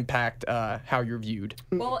doesn't impact how you're viewed.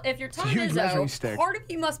 Well, if you're Tom huge measuring Izzo, stick. part of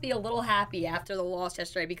you must be a little happy after the loss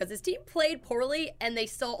yesterday because his team played poorly and they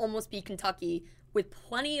still almost beat Kentucky with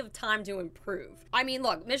plenty of time to improve. I mean,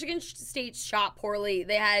 look, Michigan State shot poorly.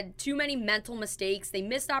 They had too many mental mistakes. They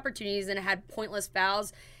missed opportunities and had pointless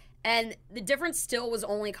fouls. And the difference still was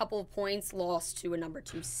only a couple of points lost to a number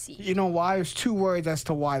 2 seed. You know why? There's 2 words as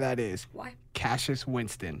to why that is. Why? Cassius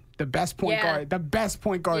Winston, the best point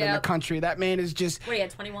guard in the country. That man is just. What, he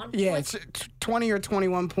had 21? Yeah, points? it's 20 or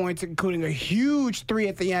 21 points, including a huge 3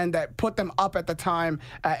 at the end that put them up at the time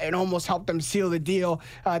and almost helped them seal the deal.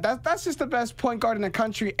 That's just the best point guard in the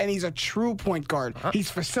country, and he's a true point guard.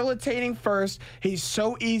 He's facilitating first. He's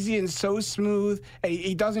so easy and so smooth.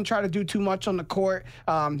 He doesn't try to do too much on the court.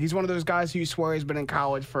 He's one of those guys who you swear has been in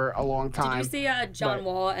college for a long time. Did you see John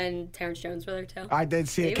Wall and Terrence Jones were there too? I did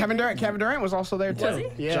see it. Kevin Durant was also there too. Was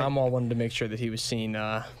he? Yeah. John Wall wanted to make sure that he was seen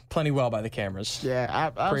plenty well by the cameras.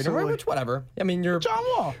 Yeah, absolutely. Which, whatever. I mean, you're John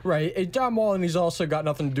Wall. Right. John Wall, and he's also got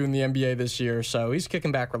nothing to do in the NBA this year, so he's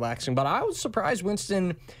kicking back, relaxing. But I was surprised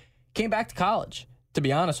Winston came back to college, to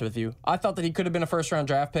be honest with you. I thought that he could have been a first-round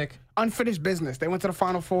draft pick. Unfinished business. They went to the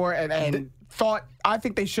Final Four and I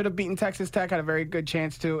think they should have beaten Texas Tech, had a very good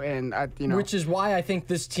chance to, and Which is why I think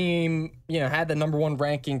this team, had the number 1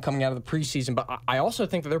 ranking coming out of the preseason. But I also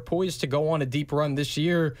think that they're poised to go on a deep run this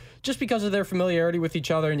year just because of their familiarity with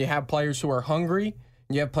each other, and you have players who are hungry.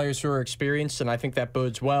 You have players who are experienced, and I think that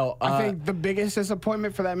bodes well. I think the biggest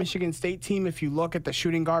disappointment for that Michigan State team, if you look at the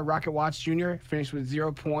shooting guard, Rocket Watts Jr., finished with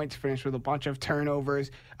 0 points, finished with a bunch of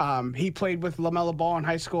turnovers. He played with LaMelo Ball in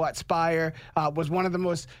high school at Spire, was one of the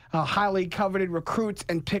most highly coveted recruits,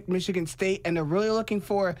 and picked Michigan State. And they're really looking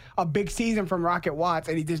for a big season from Rocket Watts,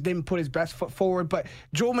 and he just didn't put his best foot forward. But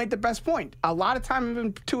Jewel made the best point. A lot of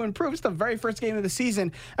time to improve. It's the very first game of the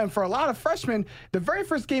season. And for a lot of freshmen, the very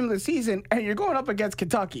first game of the season, and you're going up against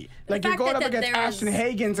Kentucky. Like, you're going up against Ashton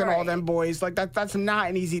Hagans and all them boys. Like, that's not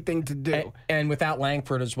an easy thing to do. And without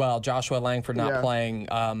Langford as well, Joshua Langford not playing.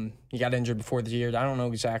 He got injured before the year. I don't know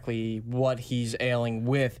exactly what he's ailing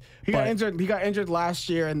with. He got injured last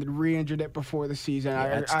year and then re-injured it before the season.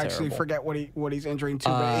 I actually forget what he's injuring to.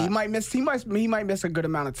 But he might miss a good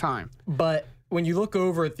amount of time. But when you look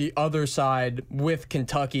over at the other side with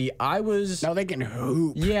Kentucky, No, they can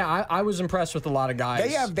hoop. Yeah, I was impressed with a lot of guys.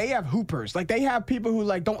 They have hoopers. Like, they have people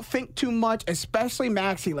who don't think too much, especially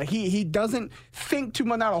Maxey. Like, he doesn't think too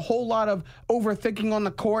much, not a whole lot of overthinking on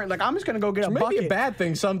the court. Like, I'm just gonna go get a bucket. Maybe a bad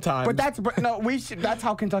thing sometimes. But that's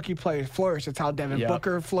how Kentucky players flourish. It's how Devin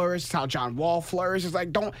Booker flourished. It's how John Wall flourishes.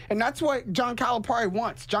 And that's what John Calipari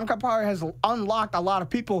wants. John Calipari has unlocked a lot of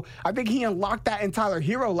people. I think he unlocked that in Tyler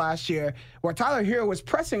Hero last year, where Tyler Hero was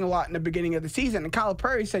pressing a lot in the beginning of the season, and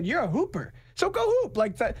Calipari said, "You're a hooper, so go hoop.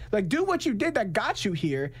 Like do what you did that got you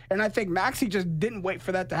here." And I think Maxey just didn't wait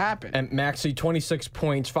for that to happen. And Maxey, 26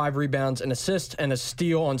 points, 5 rebounds, an assist, and a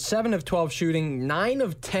steal on 7 of 12 shooting, 9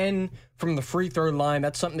 of 10 from the free throw line.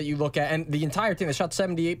 That's something that you look at. And the entire team, they shot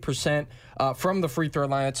 78% from the free throw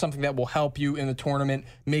line. That's something that will help you in the tournament,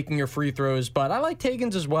 making your free throws. But I like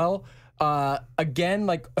Hagans as well. Again,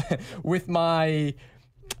 with my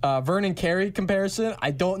Vernon Carey comparison,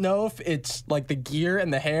 I don't know if it's like the gear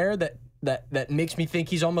and the hair that makes me think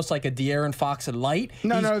he's almost like a De'Aaron Fox at light.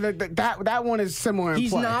 That one is similar.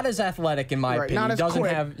 He's not as athletic in my opinion. Not he doesn't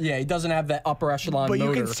quick. he doesn't have that upper echelon But motor.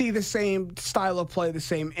 you can see the same style of play, the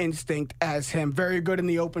same instinct as him. Very good in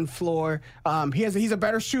the open floor. He's a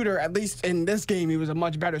better shooter. At least in this game, he was a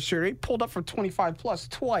much better shooter. He pulled up for 25 plus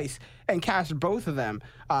twice and cashed both of them.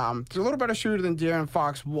 He's a little better shooter than De'Aaron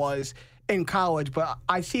Fox was in college, but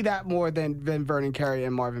I see that more than Vernon Carey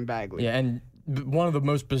and Marvin Bagley. Yeah, and one of the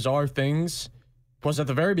most bizarre things was at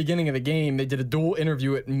the very beginning of the game, they did a dual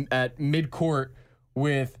interview at midcourt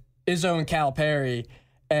with Izzo and Calipari.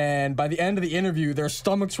 And by the end of the interview, their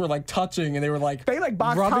stomachs were touching, and they were boxed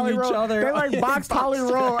rubbing Holly each Rowe. other. They boxed Holly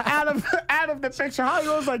Rowe out of the picture. Holly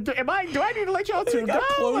Rowe's like, do I need to let y'all two go? Got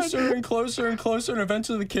closer and closer and closer, and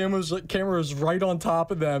eventually the camera was right on top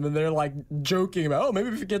of them, and they're joking about, maybe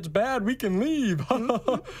if it gets bad, we can leave.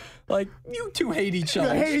 You two hate each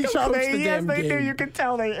other. They hate each other. Yes, they do. You can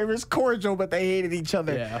tell it was cordial, but they hated each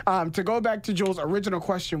other. Yeah. To go back to Joel's original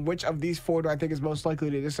question, which of these 4 do I think is most likely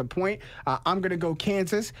to disappoint? I'm going to go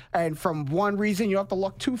Kansas. And from one reason, you don't have to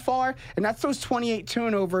look too far, and that's those 28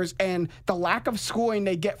 turnovers and the lack of scoring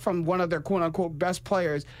they get from one of their quote-unquote best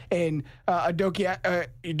players in Udoka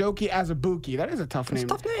Azubuike. That is a tough name.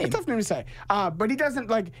 It's a tough name to say. But he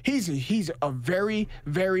doesn't, he's a very,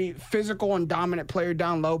 very physical and dominant player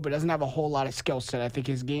down low, but doesn't have a whole lot of skill set. I think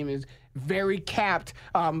his game is very capped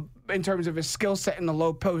in terms of his skill set in the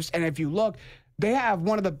low post. And if you look, they have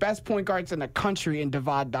one of the best point guards in the country in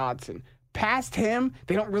Devon Dodson. Past him,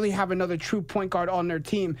 they don't really have another true point guard on their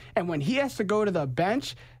team. And when he has to go to the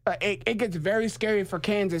bench, it gets very scary for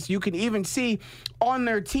Kansas. You can even see on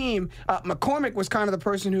their team, McCormick was kind of the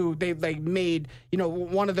person who they made,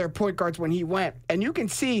 one of their point guards when he went. And you can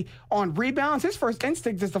see on rebounds, his first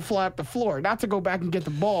instinct is to fly up the floor, not to go back and get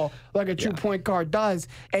the ball like a true point guard does.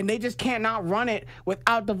 And they just can't not run it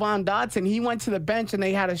without Devon Dotson. He went to the bench and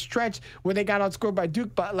they had a stretch where they got outscored by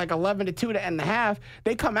Duke by like 11-2 to end the half.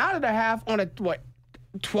 They come out of the half on a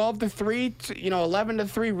 12-3,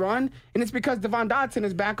 11-3 run, and it's because Devon Dotson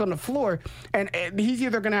is back on the floor, and he's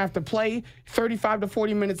either going to have to play 35 to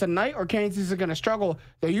 40 minutes a night, or Kansas is going to struggle.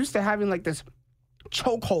 They're used to having like this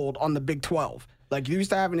chokehold on the Big 12. Like, you used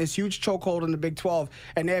to having this huge chokehold in the Big 12,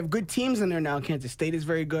 and they have good teams in there now. Kansas State is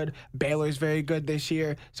very good. Baylor's very good this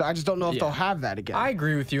year. So I just don't know if they'll have that again. I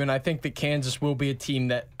agree with you, and I think that Kansas will be a team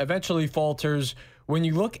that eventually falters. When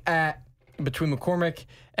you look at between McCormick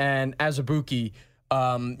and Azubuike,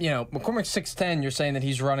 McCormick's 6'10", you're saying that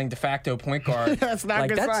he's running de facto point guard. That's not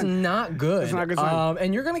good. That's not good. That's not good sign.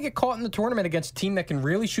 And you're going to get caught in the tournament against a team that can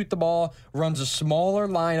really shoot the ball, runs a smaller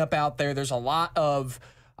lineup out there. There's a lot of,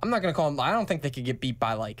 I'm not going to call them, I don't think they could get beat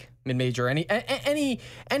by like mid-major. Any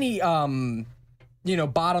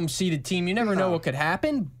bottom seeded team. You never know what could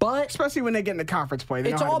happen, but especially when they get into conference play.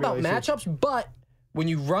 It's all about matchups, but when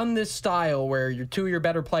you run this style where two of your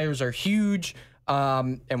better players are huge,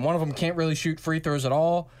 and one of them can't really shoot free throws at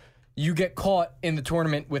all, you get caught in the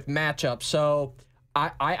tournament with matchups. So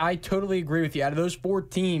I totally agree with you. Out of those 4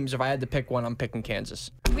 teams, if I had to pick one, I'm picking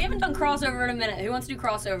Kansas. We haven't done crossover in a minute. Who wants to do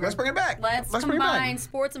crossover? Let's bring it back. Let's combine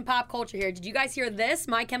sports and pop culture here. Did you guys hear this?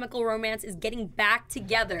 My Chemical Romance is getting back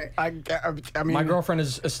together. I mean, my girlfriend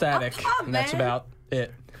is ecstatic, and that's about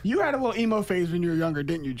it. You had a little emo phase when you were younger,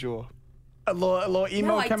 didn't you, Jewel? A little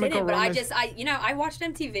emo no, Chemical Romance. But I watched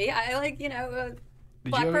MTV. I like,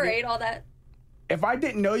 Black Parade, all that. If I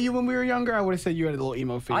didn't know you when we were younger, I would have said you had a little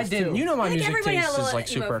emo phase. I didn't. Too. You know, my I think music everybody had a taste is little like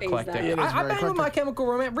super emo phase, eclectic. though. I bang with My Chemical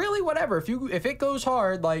Romance. Really, whatever. If it goes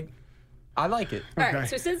hard, like, I like it. All right.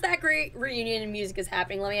 So since that great reunion in music is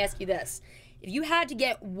happening, let me ask you this: if you had to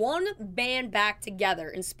get one band back together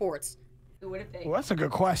in sports, who would it be? Well, that's a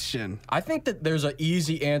good question. I think that there's an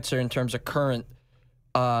easy answer in terms of current,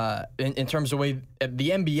 in terms of the way the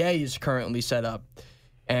NBA is currently set up,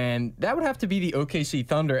 and that would have to be the OKC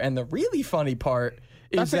Thunder. And the really funny part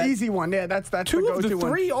is that's an easy one. Yeah, that's two the of the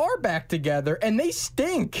 3 are back together, and they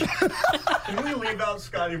stink. Can we leave out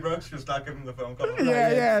Scotty Brooks? Just not give him the phone call.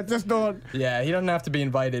 Yeah, just don't. Yeah, he doesn't have to be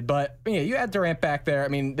invited. But yeah, you had Durant back there. I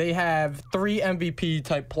mean, they have 3 MVP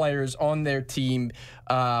type players on their team.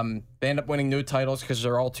 They end up winning no titles because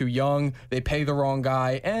they're all too young. They pay the wrong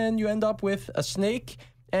guy, and you end up with a snake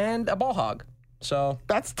and a ball hog. So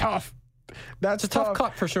that's tough. That's it's a tough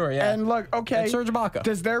cut for sure, yeah. And look, okay, and Serge Ibaka.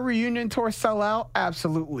 Does their reunion tour sell out?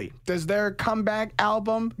 Absolutely. Does their comeback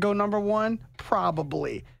album go #1?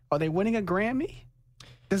 Probably. Are they winning a Grammy?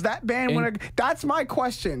 Does that band win a? That's my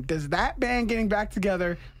question. Does that band getting back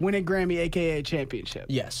together win a Grammy, aka a championship?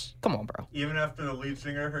 Yes. Come on, bro. Even after the lead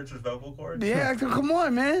singer hurts his vocal cords? Yeah, come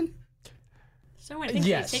on, man. So many things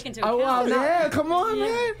to take into account. Well, yeah, come on,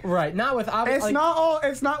 man. Right. Not with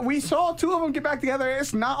It's not. We saw 2 of them get back together.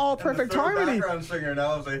 It's not all perfect harmony. Background singer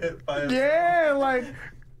now is a hit by himself. Yeah, like,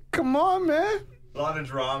 come on, man. A lot of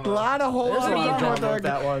drama. A lot of drama with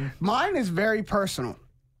that one. Mine is very personal.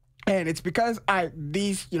 And it's because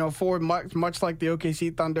these 4, much like the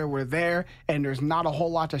OKC Thunder, were there, and there's not a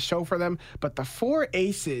whole lot to show for them. But the 4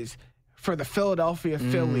 aces for the Philadelphia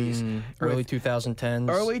Phillies. Early 2010s.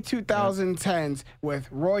 Early 2010s with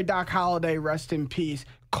Roy Doc Halladay, rest in peace,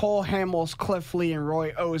 Cole Hamels, Cliff Lee, and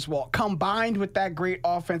Roy Oswalt, combined with that great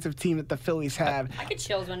offensive team that the Phillies have. I get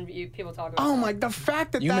chills when people talk about Oh, that. my, the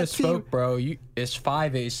fact that you that misspoke, team... bro. It's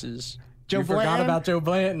 5 aces. Joe Blanton? Forgot about Joe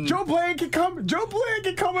Blanton. Joe Blanton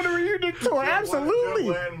can come on a reunion tour. Absolutely.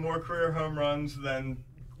 Joe Blanton more career home runs than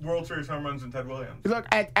World Series home runs than Ted Williams. Look,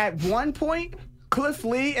 at one point... Cliff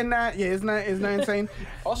Lee in that, isn't that insane?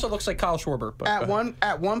 Also looks like Kyle Schwarber. But at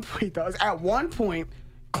one point,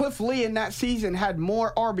 Cliff Lee in that season had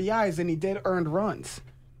more RBIs than he did earned runs.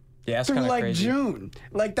 Yeah, that's through kind of like crazy. June.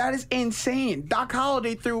 Like, that is insane. Doc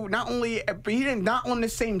Halladay threw not on the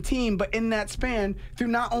same team, but in that span, through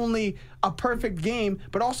not only a perfect game,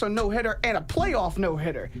 but also no-hitter and a playoff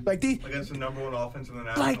no-hitter. Like, these against the #1 offense in the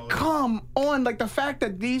National League. Come on. Like, the fact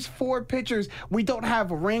that these 4 pitchers, we don't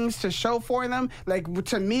have rings to show for them, like,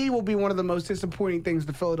 to me, will be one of the most disappointing things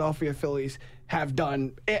the Philadelphia Phillies have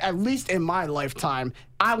done, at least in my lifetime.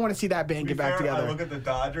 I want to see that band get back together. I look at the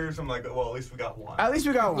Dodgers, I'm like, well, at least we got one. At least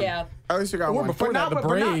we got one. Yeah. At least we got Or one. before that, the but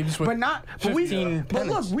Braves with but 15 but look,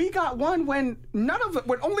 pennants. we got one when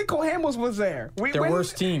only Cole Hamels was there. Their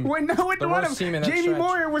worst team. When Their worst team in that Jamie stretch.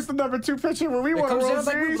 Moyer was the number 2 pitcher when we won the comes World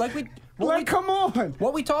down Series. Come on.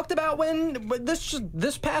 What we talked about but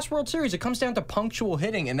this past World Series, it comes down to punctual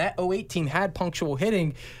hitting, and that 08 team had punctual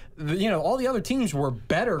hitting. All the other teams were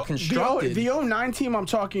better constructed. The 09 team, I'm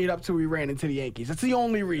chalking it up to we ran into the Yankees. That's the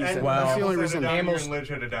only reason. And That's the Hamels only had reason. it down here Hamels- and Lidge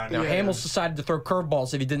had it down Now, here. Hamels decided to throw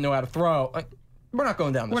curveballs if he didn't know how to throw. We're not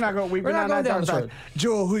going down this We're not road. going. We've We're been not on going that down this side. road.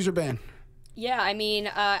 Joel, who's your band? Yeah, I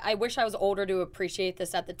mean, I wish I was older to appreciate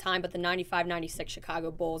this at the time, but the 95-96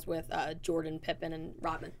 Chicago Bulls with Jordan, Pippen, and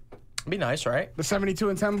Rodman. Be nice, right? The 72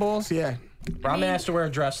 and 10 Bulls. Yeah, Rodman has to wear a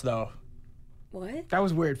dress, though. What? that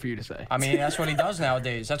was weird for you to say. I mean, that's what he does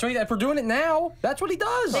nowadays. That's what if we're doing it now, that's what he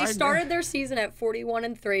does. They started their season at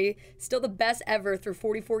 41-3, still the best ever through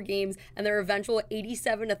 44 games, and their eventual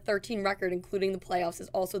 87-13 record, including the playoffs, is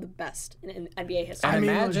also the best in NBA history. I mean,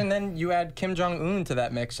 imagine then you add Kim Jong-un to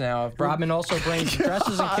that mix now. If Rodman also brings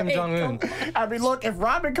dresses and Kim Jong-un. I mean, look, if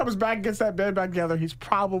Rodman comes back and gets that band back together, he's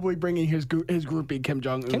probably bringing his groupie Kim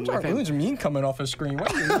Jong Un. Kim Jong-un's mean coming off his screen.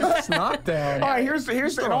 What is this knockdown? All right, here's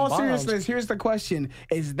in all bombs. seriousness, here's the question: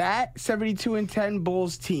 is that 72 and 10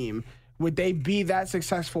 Bulls team, would they be that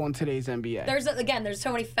successful in today's NBA? There's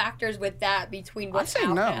so many factors with that between I what's say out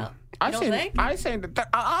no. now. You don't think? I say that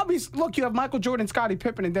obviously. Look, you have Michael Jordan, Scottie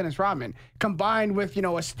Pippen, and Dennis Rodman combined with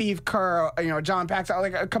a Steve Kerr, John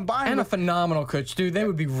Paxson, combined And a with phenomenal coach, dude. They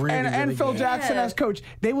would be really, and really Phil good. Jackson Yeah. as coach.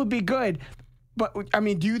 They would be good. But I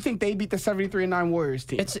mean, do you think they beat the 73-9 Warriors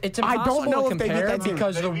team? It's I impossible don't know to if they beat compare that team.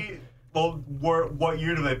 because What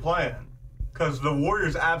year do they play in? Because the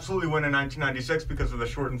Warriors absolutely win in 1996 because of the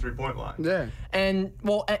shortened 3-point line. yeah.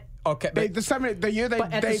 Okay, but The year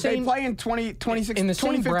But at the they same- play in 2016, in the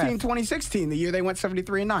same 2015, breath. 2016, the year they went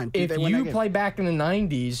 73-9. if They won that you game. play back in the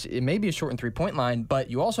 90s, it may be a shortened 3-point line,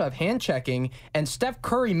 but you also have hand checking, and Steph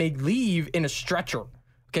Curry may leave in a stretcher.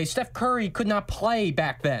 Okay, Steph Curry could not play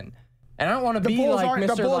back then. And I don't want to be Bulls like aren't- Mr.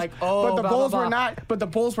 but the blah, Bulls blah, were blah. not. But the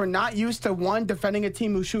Bulls were not used to one defending a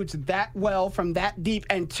team who shoots that well from that deep,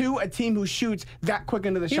 and two a team who shoots that quick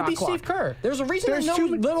into the He'd shot be clock. Steve Kerr. There's a reason There's there's too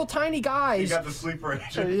no many- little tiny You guys. got the sleeper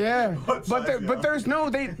agent. Yeah, What size, but there's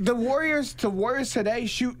no the Warriors today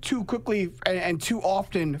shoot too quickly and too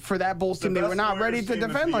often for that Bulls team. They were not ready to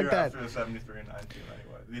defend like that. After the 73-9 team,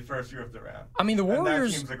 anyway, the first year of Durant. I mean, the And that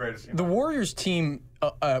Warriors. team's the greatest team The ever. Warriors team,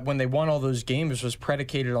 when they won all those games, was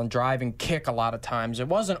predicated on drive and kick a lot of times. It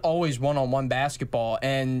wasn't always one-on-one basketball,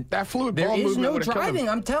 and That fluid there ball is movement no would've killed them. driving.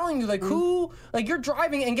 I'm telling you, you're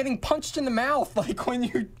driving and getting punched in the mouth, like when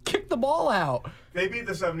you kick the ball out. They beat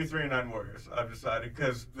the 73-9 Warriors. I've decided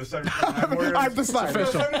because the 73-9 Warriors. I've decided.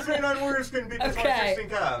 The 73-9 Warriors couldn't beat the Okay. 2016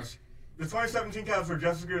 Cavs. The 2017 Cavs were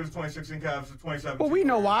just as good as the 2016 Cavs. The 2017. Well, we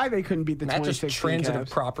know Warriors. why they couldn't beat the That just 2016 transitive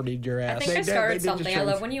Cavs. property to your I ass. think I did- they started did just something. I change.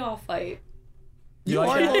 love when you all fight. You like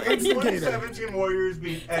are that? no The instigator. 2017 Warriors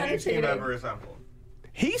beat any team Entertaining. ever assembled.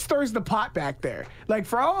 He stirs the pot back there. Like,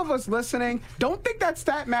 for all of us listening, don't think that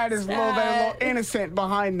stat Matt is a little innocent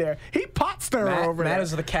behind there. He pot stirrer over Matt there.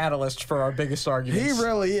 is the catalyst for our biggest arguments. He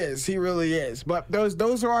really is. He really is. But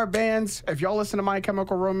those are our bands. If y'all listen to My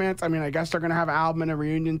Chemical Romance, I mean, I guess they're gonna have an album and a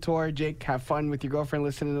reunion tour. Jake, have fun with your girlfriend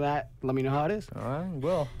listening to that. Let me know how it is. All right,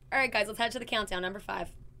 well. All right, guys, let's head to the countdown. Number 5.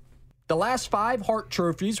 The last 5 Hart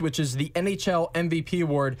trophies, which is the NHL MVP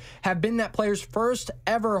award, have been that player's first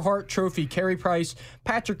ever Hart trophy. Carey Price,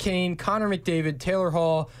 Patrick Kane, Connor McDavid, Taylor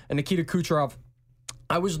Hall, and Nikita Kucherov.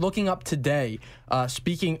 I was looking up today,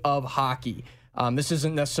 speaking of hockey. This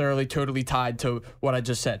isn't necessarily totally tied to what I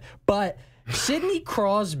just said, but Sidney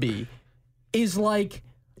Crosby is like,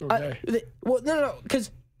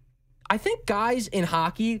 because I think guys in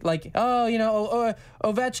hockey, like,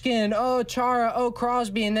 Ovechkin, Chara,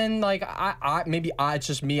 Crosby, and then, like, it's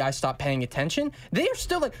just me, I stopped paying attention. They are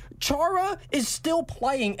still, like, Chara is still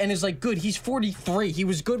playing and is, like, good. He's 43. He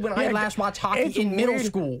was good when I last watched hockey It's in middle weird.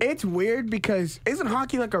 school. It's weird because isn't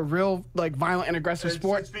hockey like a real, like, violent and aggressive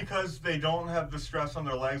sport? It's because they don't have the stress on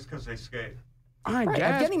their legs because they skate. I Right,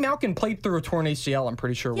 guess. Evgeny Malkin played through a torn ACL, I'm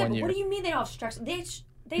pretty sure, Yeah, one but year. what do you mean they don't have stress?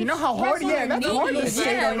 They You know how hard? Yeah, that's hard to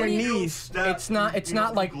skate on your knees. It's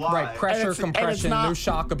not like, right, pressure, And compression, no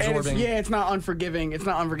shock and absorbing. it's not unforgiving. It's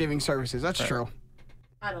not unforgiving services. That's true.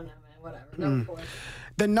 I don't know, man. Whatever. Number 4.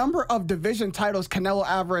 The number of division titles Canelo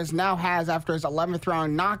Alvarez now has after his 11th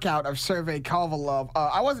round knockout of Sergey Kovalev.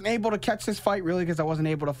 I wasn't able to catch this fight really because I wasn't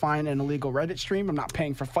able to find an illegal Reddit stream. I'm not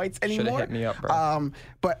paying for fights anymore. Should've hit me up, bro.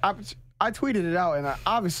 But I tweeted it out, and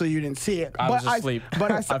obviously you didn't see it. I was asleep.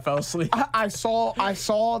 But I fell asleep. I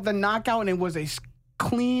saw the knockout, and it was a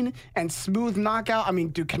clean and smooth knockout. I mean,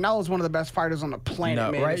 dude, Canelo's one of the best fighters on the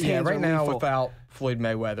planet, man. His hands right are now, lethal. without Floyd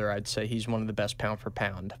Mayweather, I'd say he's one of the best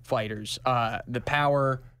pound-for-pound fighters. The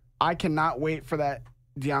power... I cannot wait for that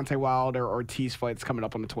Deontay Wilder Ortiz fight that's coming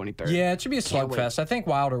up on the 23rd. Yeah, it should be a slugfest. I think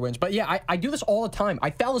Wilder wins. But yeah, I do this all the time.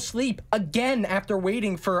 I fell asleep again after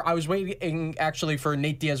I was waiting actually for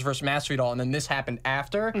Nate Diaz versus Masvidal, and then this happened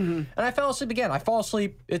after. And I fell asleep again. I fall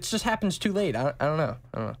asleep. It just happens too late. I don't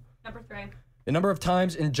know. Number 3. The number of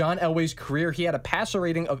times in John Elway's career he had a passer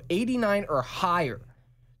rating of 89 or higher.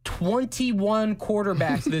 21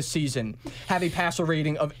 quarterbacks this season have a passer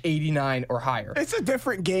rating of 89 or higher. It's a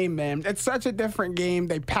different game, man. It's such a different game.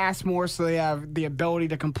 They pass more, so they have the ability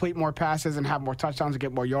to complete more passes and have more touchdowns and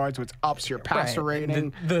get more yards, which ups your passer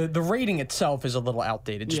rating. The rating itself is a little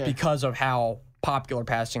outdated just because of how popular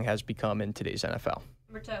passing has become in today's NFL.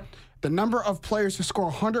 Number 2. The number of players who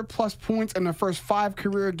score 100-plus points in their first 5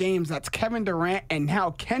 career games, that's Kevin Durant and now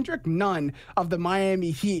Kendrick Nunn of the Miami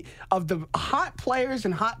Heat. Of the hot players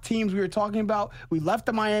and hot teams we were talking about, we left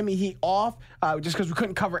the Miami Heat off just because we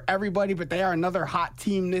couldn't cover everybody, but they are another hot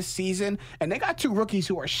team this season. And they got 2 rookies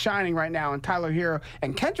who are shining right now, in Tyler Hero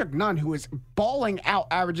and Kendrick Nunn, who is balling out,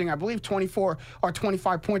 averaging, I believe, 24 or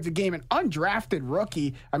 25 points a game. An undrafted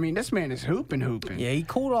rookie. I mean, this man is hooping. Yeah, he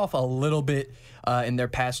cooled off a little bit in their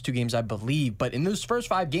past 2 games, I believe. But in those first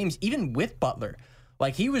 5 games, even with Butler,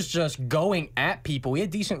 like he was just going at people. He had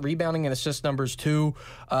decent rebounding and assist numbers too.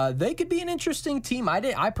 They could be an interesting team.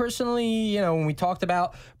 I personally, when we talked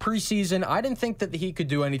about preseason, I didn't think that he could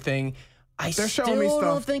do anything. They're still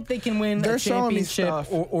don't think they can win a championship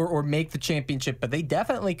or make the championship, but they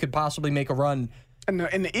definitely could possibly make a run. In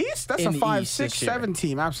the East, that's a 5, 6, 7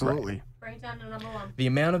 team. Absolutely. Right. Bring it down to number 1. The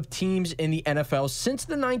amount of teams in the NFL since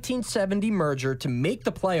the 1970 merger to make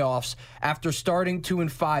the playoffs after starting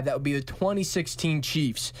 2-5, that would be the 2016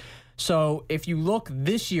 Chiefs. So if you look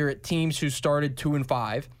this year at teams who started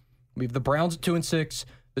 2-5, we have the Browns at 2-6,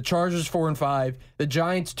 the Chargers 4-5, the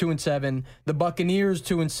Giants 2-7, the Buccaneers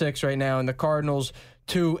 2-6 right now, and the Cardinals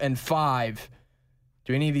 2-5.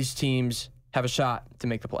 Do any of these teams have a shot to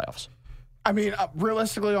make the playoffs? I mean,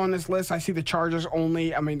 realistically on this list, I see the Chargers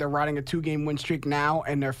only. I mean, they're riding a 2-game win streak now,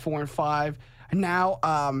 and they're 4-5 now.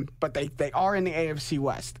 But they are in the AFC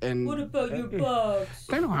West. And what about your Bucks?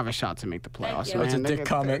 They don't have a shot to make the playoffs, man. That's a dick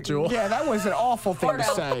comment, Jewel. Yeah, that was an awful thing to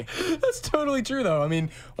say. That's totally true, though. I mean,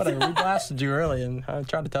 whatever. We blasted you early, and I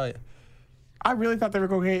tried to tell you. I really thought they were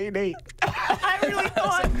going to go 8-8.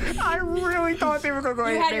 I really thought they were going to go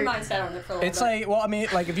 8-8. You had your mindset on it for a little It's like, well, I mean,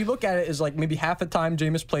 like if you look at it, is like maybe half the time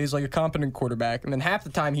Jameis plays like a competent quarterback, and then half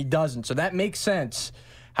the time he doesn't. So that makes sense.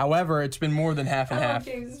 However, it's been more than half and half.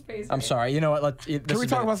 I'm sorry. You know what? Can we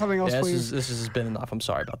talk about something else, please? This has been enough. I'm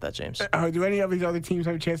sorry about that, James. Do any of these other teams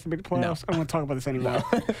have a chance to make the playoffs? No. I don't want to talk about this anymore.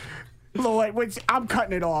 I'm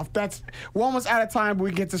cutting it off. We're almost out of time, but we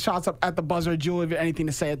can get the shots up at the buzzer. Julie, if you have anything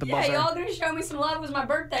to say at the buzzer. Yeah, y'all gonna show me some love. It was my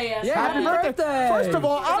birthday yesterday. Yeah, Happy birthday. First of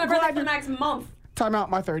all, It's my I'm birthday glad for the you next month. time out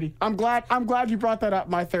my 30. I'm glad you brought that up,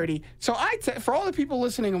 my 30. So for all the people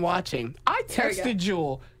listening and watching, I texted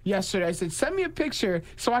Jewel yesterday. I said, send me a picture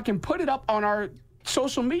so I can put it up on our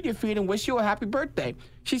social media feed and wish you a happy birthday.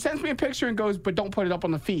 She sends me a picture and goes, but don't put it up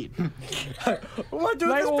on the feed. What, dude?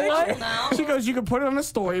 Like, This what? picture? No. She goes, you can put it on the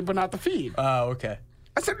story, but not the feed. Oh, okay.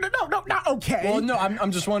 I said, no, not okay. Well, no,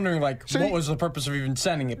 I'm just wondering, like, what was the purpose of even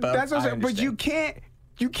sending it? But That's what I'm saying. But understand.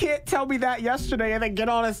 you can't tell me that yesterday and then get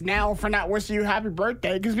on us now for not wishing you a happy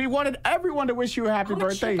birthday because we wanted everyone to wish you a happy I'm a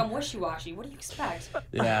birthday. chick. I'm wishy-washy. What do you expect?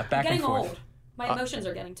 Yeah, back I'm and getting forth. old. My emotions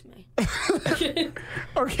are getting to me.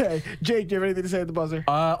 Okay, Jake, do you have anything to say at the buzzer?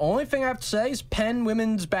 Only thing I have to say is Penn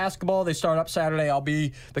women's basketball. They start up Saturday. I'll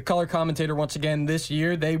be the color commentator once again this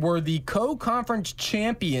year. They were the co-conference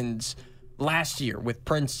champions last year with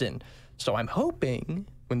Princeton. So I'm hoping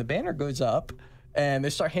when the banner goes up and they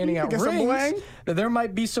start handing out get some rings, bling? that there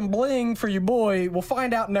might be some bling for your boy. We'll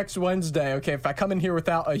find out next Wednesday. Okay, if I come in here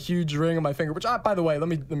without a huge ring on my finger, which, by the way, let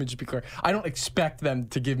me just be clear. I don't expect them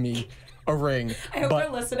to give me a ring. I hope but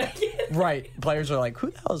they're listening. right, players are like,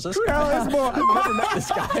 who the hell is this Who the guy? hell is Boy? I've never met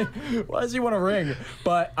this guy. Why does he want a ring?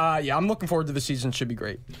 But yeah, I'm looking forward to the season. Should be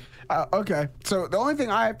great. Okay, so the only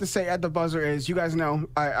thing I have to say at the buzzer is, you guys know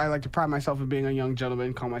I like to pride myself in being a young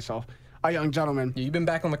gentleman, call myself a young gentleman. You've been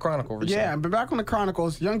back on the Chronicle recently. Yeah, I've been back on the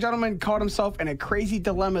Chronicles. Young gentleman caught himself in a crazy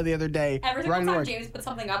dilemma the other day. Every single riding to time work. James puts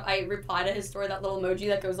something up, I reply to his story, that little emoji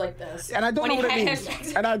that goes like this. And I don't know what it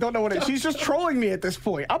means. And I don't know what it is. She's just trolling me at this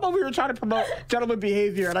point. I'm over here trying to promote gentleman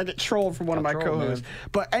behavior, and I get trolled from one of my co-hosts.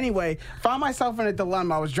 But anyway, found myself in a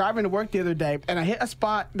dilemma. I was driving to work the other day, and I hit a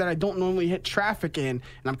spot that I don't normally hit traffic in. And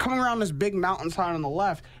I'm coming around this big mountainside on the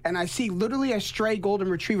left, and I see literally a stray golden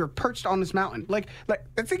retriever perched on this mountain. Like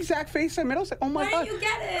that's the exact face I made. I was like, oh my Why God. didn't you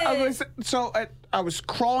get it? I was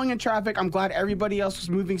crawling in traffic. I'm glad everybody else was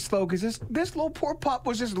moving slow because this little poor pup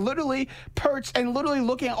was just literally perched and literally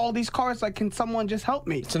looking at all these cars like, can someone just help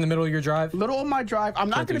me? It's in the middle of your drive. Middle of my drive. I'm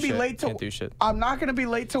not going to be late to. Can't do shit. I'm not going to be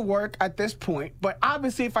late to work at this point. But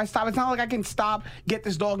obviously, if I stop, it's not like I can stop, get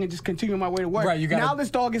this dog, and just continue my way to work. Right, you gotta- now this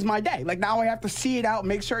dog is my day. Like now I have to see it out,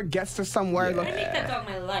 make sure it gets to somewhere. I Look, make that dog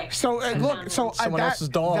my life. so look, so Someone else's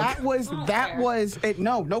dog. That was it.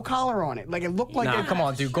 No collar on it. Like it looked like. Nah, come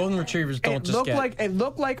on, dude. Golden retrievers don't It just looked get.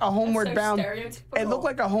 like a homeward so bound. stereotypical. It looked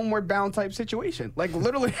like a homeward bound type situation. Like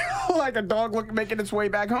literally, like a dog making its way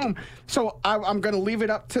back home. So I'm gonna leave it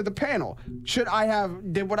up to the panel. Should I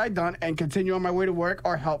have did what I done and continue on my way to work,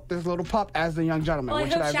 or help this little pup as the young gentleman? Well, I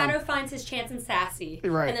What should hope I have Shadow done? finds his chance in Sassy,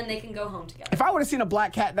 Right. and then they can go home together. If I would have seen a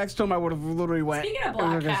black cat next to him, I would have literally went. Speaking of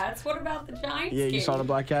black cats, what about the Giants Yeah, you game? saw the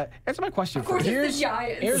black cat. Answer my question. Of course, first. it's the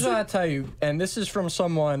Giants. Here's what I tell you, and this is from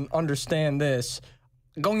someone, understand this.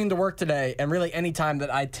 Going into work today, and really any time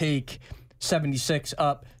that I take 76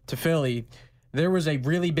 up to Philly, there was a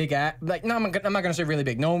really big, I'm not going to say really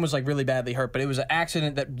big. No one was like really badly hurt, but it was an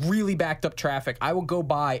accident that really backed up traffic. I will go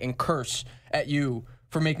by and curse at you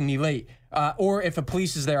for making me late. Or if a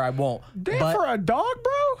police is there, I won't. Damn, for a dog,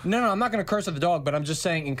 bro? No, I'm not going to curse at the dog, but I'm just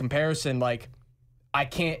saying in comparison, like, I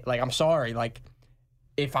can't, like, I'm sorry. Like,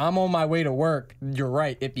 if I'm on my way to work, you're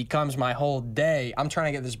right. It becomes my whole day. I'm trying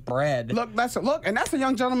to get this bread. Look, that's a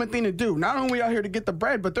young gentleman thing to do. Not only are we out here to get the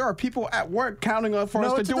bread, but there are people at work counting on for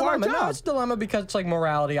us to it's a do our dilemma. job. No, it's a dilemma because it's like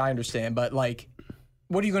morality. I understand, but like,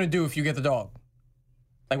 what are you going to do if you get the dog?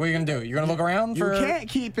 Like, what are you going to do? You're going to look around for? You can't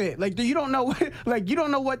keep it. Like, you don't know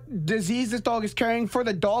what disease this dog is carrying. For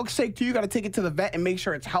the dog's sake, too, you got to take it to the vet and make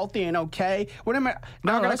sure it's healthy and okay. What am I?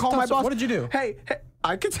 Now I'm going to that's call my tough. boss. What did you do? Hey,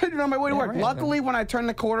 I continued on my way to work. right, Luckily, when I turned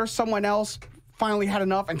the corner, someone else finally had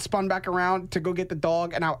enough and spun back around to go get the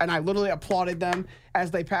dog, and I literally applauded them as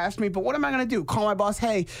they passed me. But what am I going to do? Call my boss,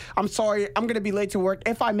 hey, I'm sorry, I'm going to be late to work.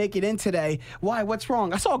 If I make it in today, why? What's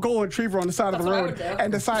wrong? I saw a golden retriever on the side of the That's what I road would do.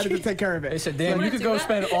 and decided to take care of it. They said, damn, You you could do go that?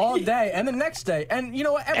 spend all day and the next day, and you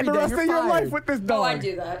know what? Every and the day rest you're of your fired. life with this dog. Oh, I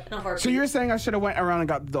do that in a heartbeat. So you're saying I should have went around and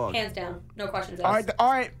got the dog? Hands down, no questions All asked.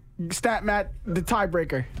 right, Stat Matt, the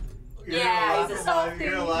tiebreaker. Yeah, he's a softie.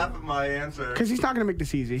 You're gonna laugh at my answer. Because he's not going to make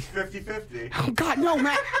this easy. 50-50. Oh, God, no,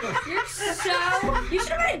 Matt. You're so. You should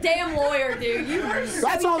have been a damn lawyer, dude. You were so.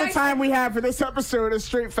 That's all the nice. time we have for this episode of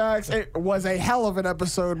Straight Facts. It was a hell of an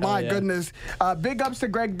episode. My yeah. goodness. Big ups to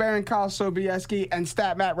Greg Barron, Kyle Sobieski, and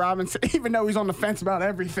Stat Matt Robinson, even though he's on the fence about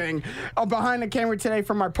everything. Behind the camera today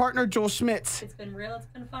from my partner, Joel Schmitz. It's been real. It's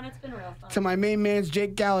been fun. It's been real fun. To my main man's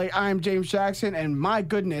Jake Galley, I am James Jackson, and my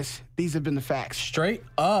goodness, these have been the facts. Straight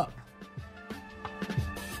up.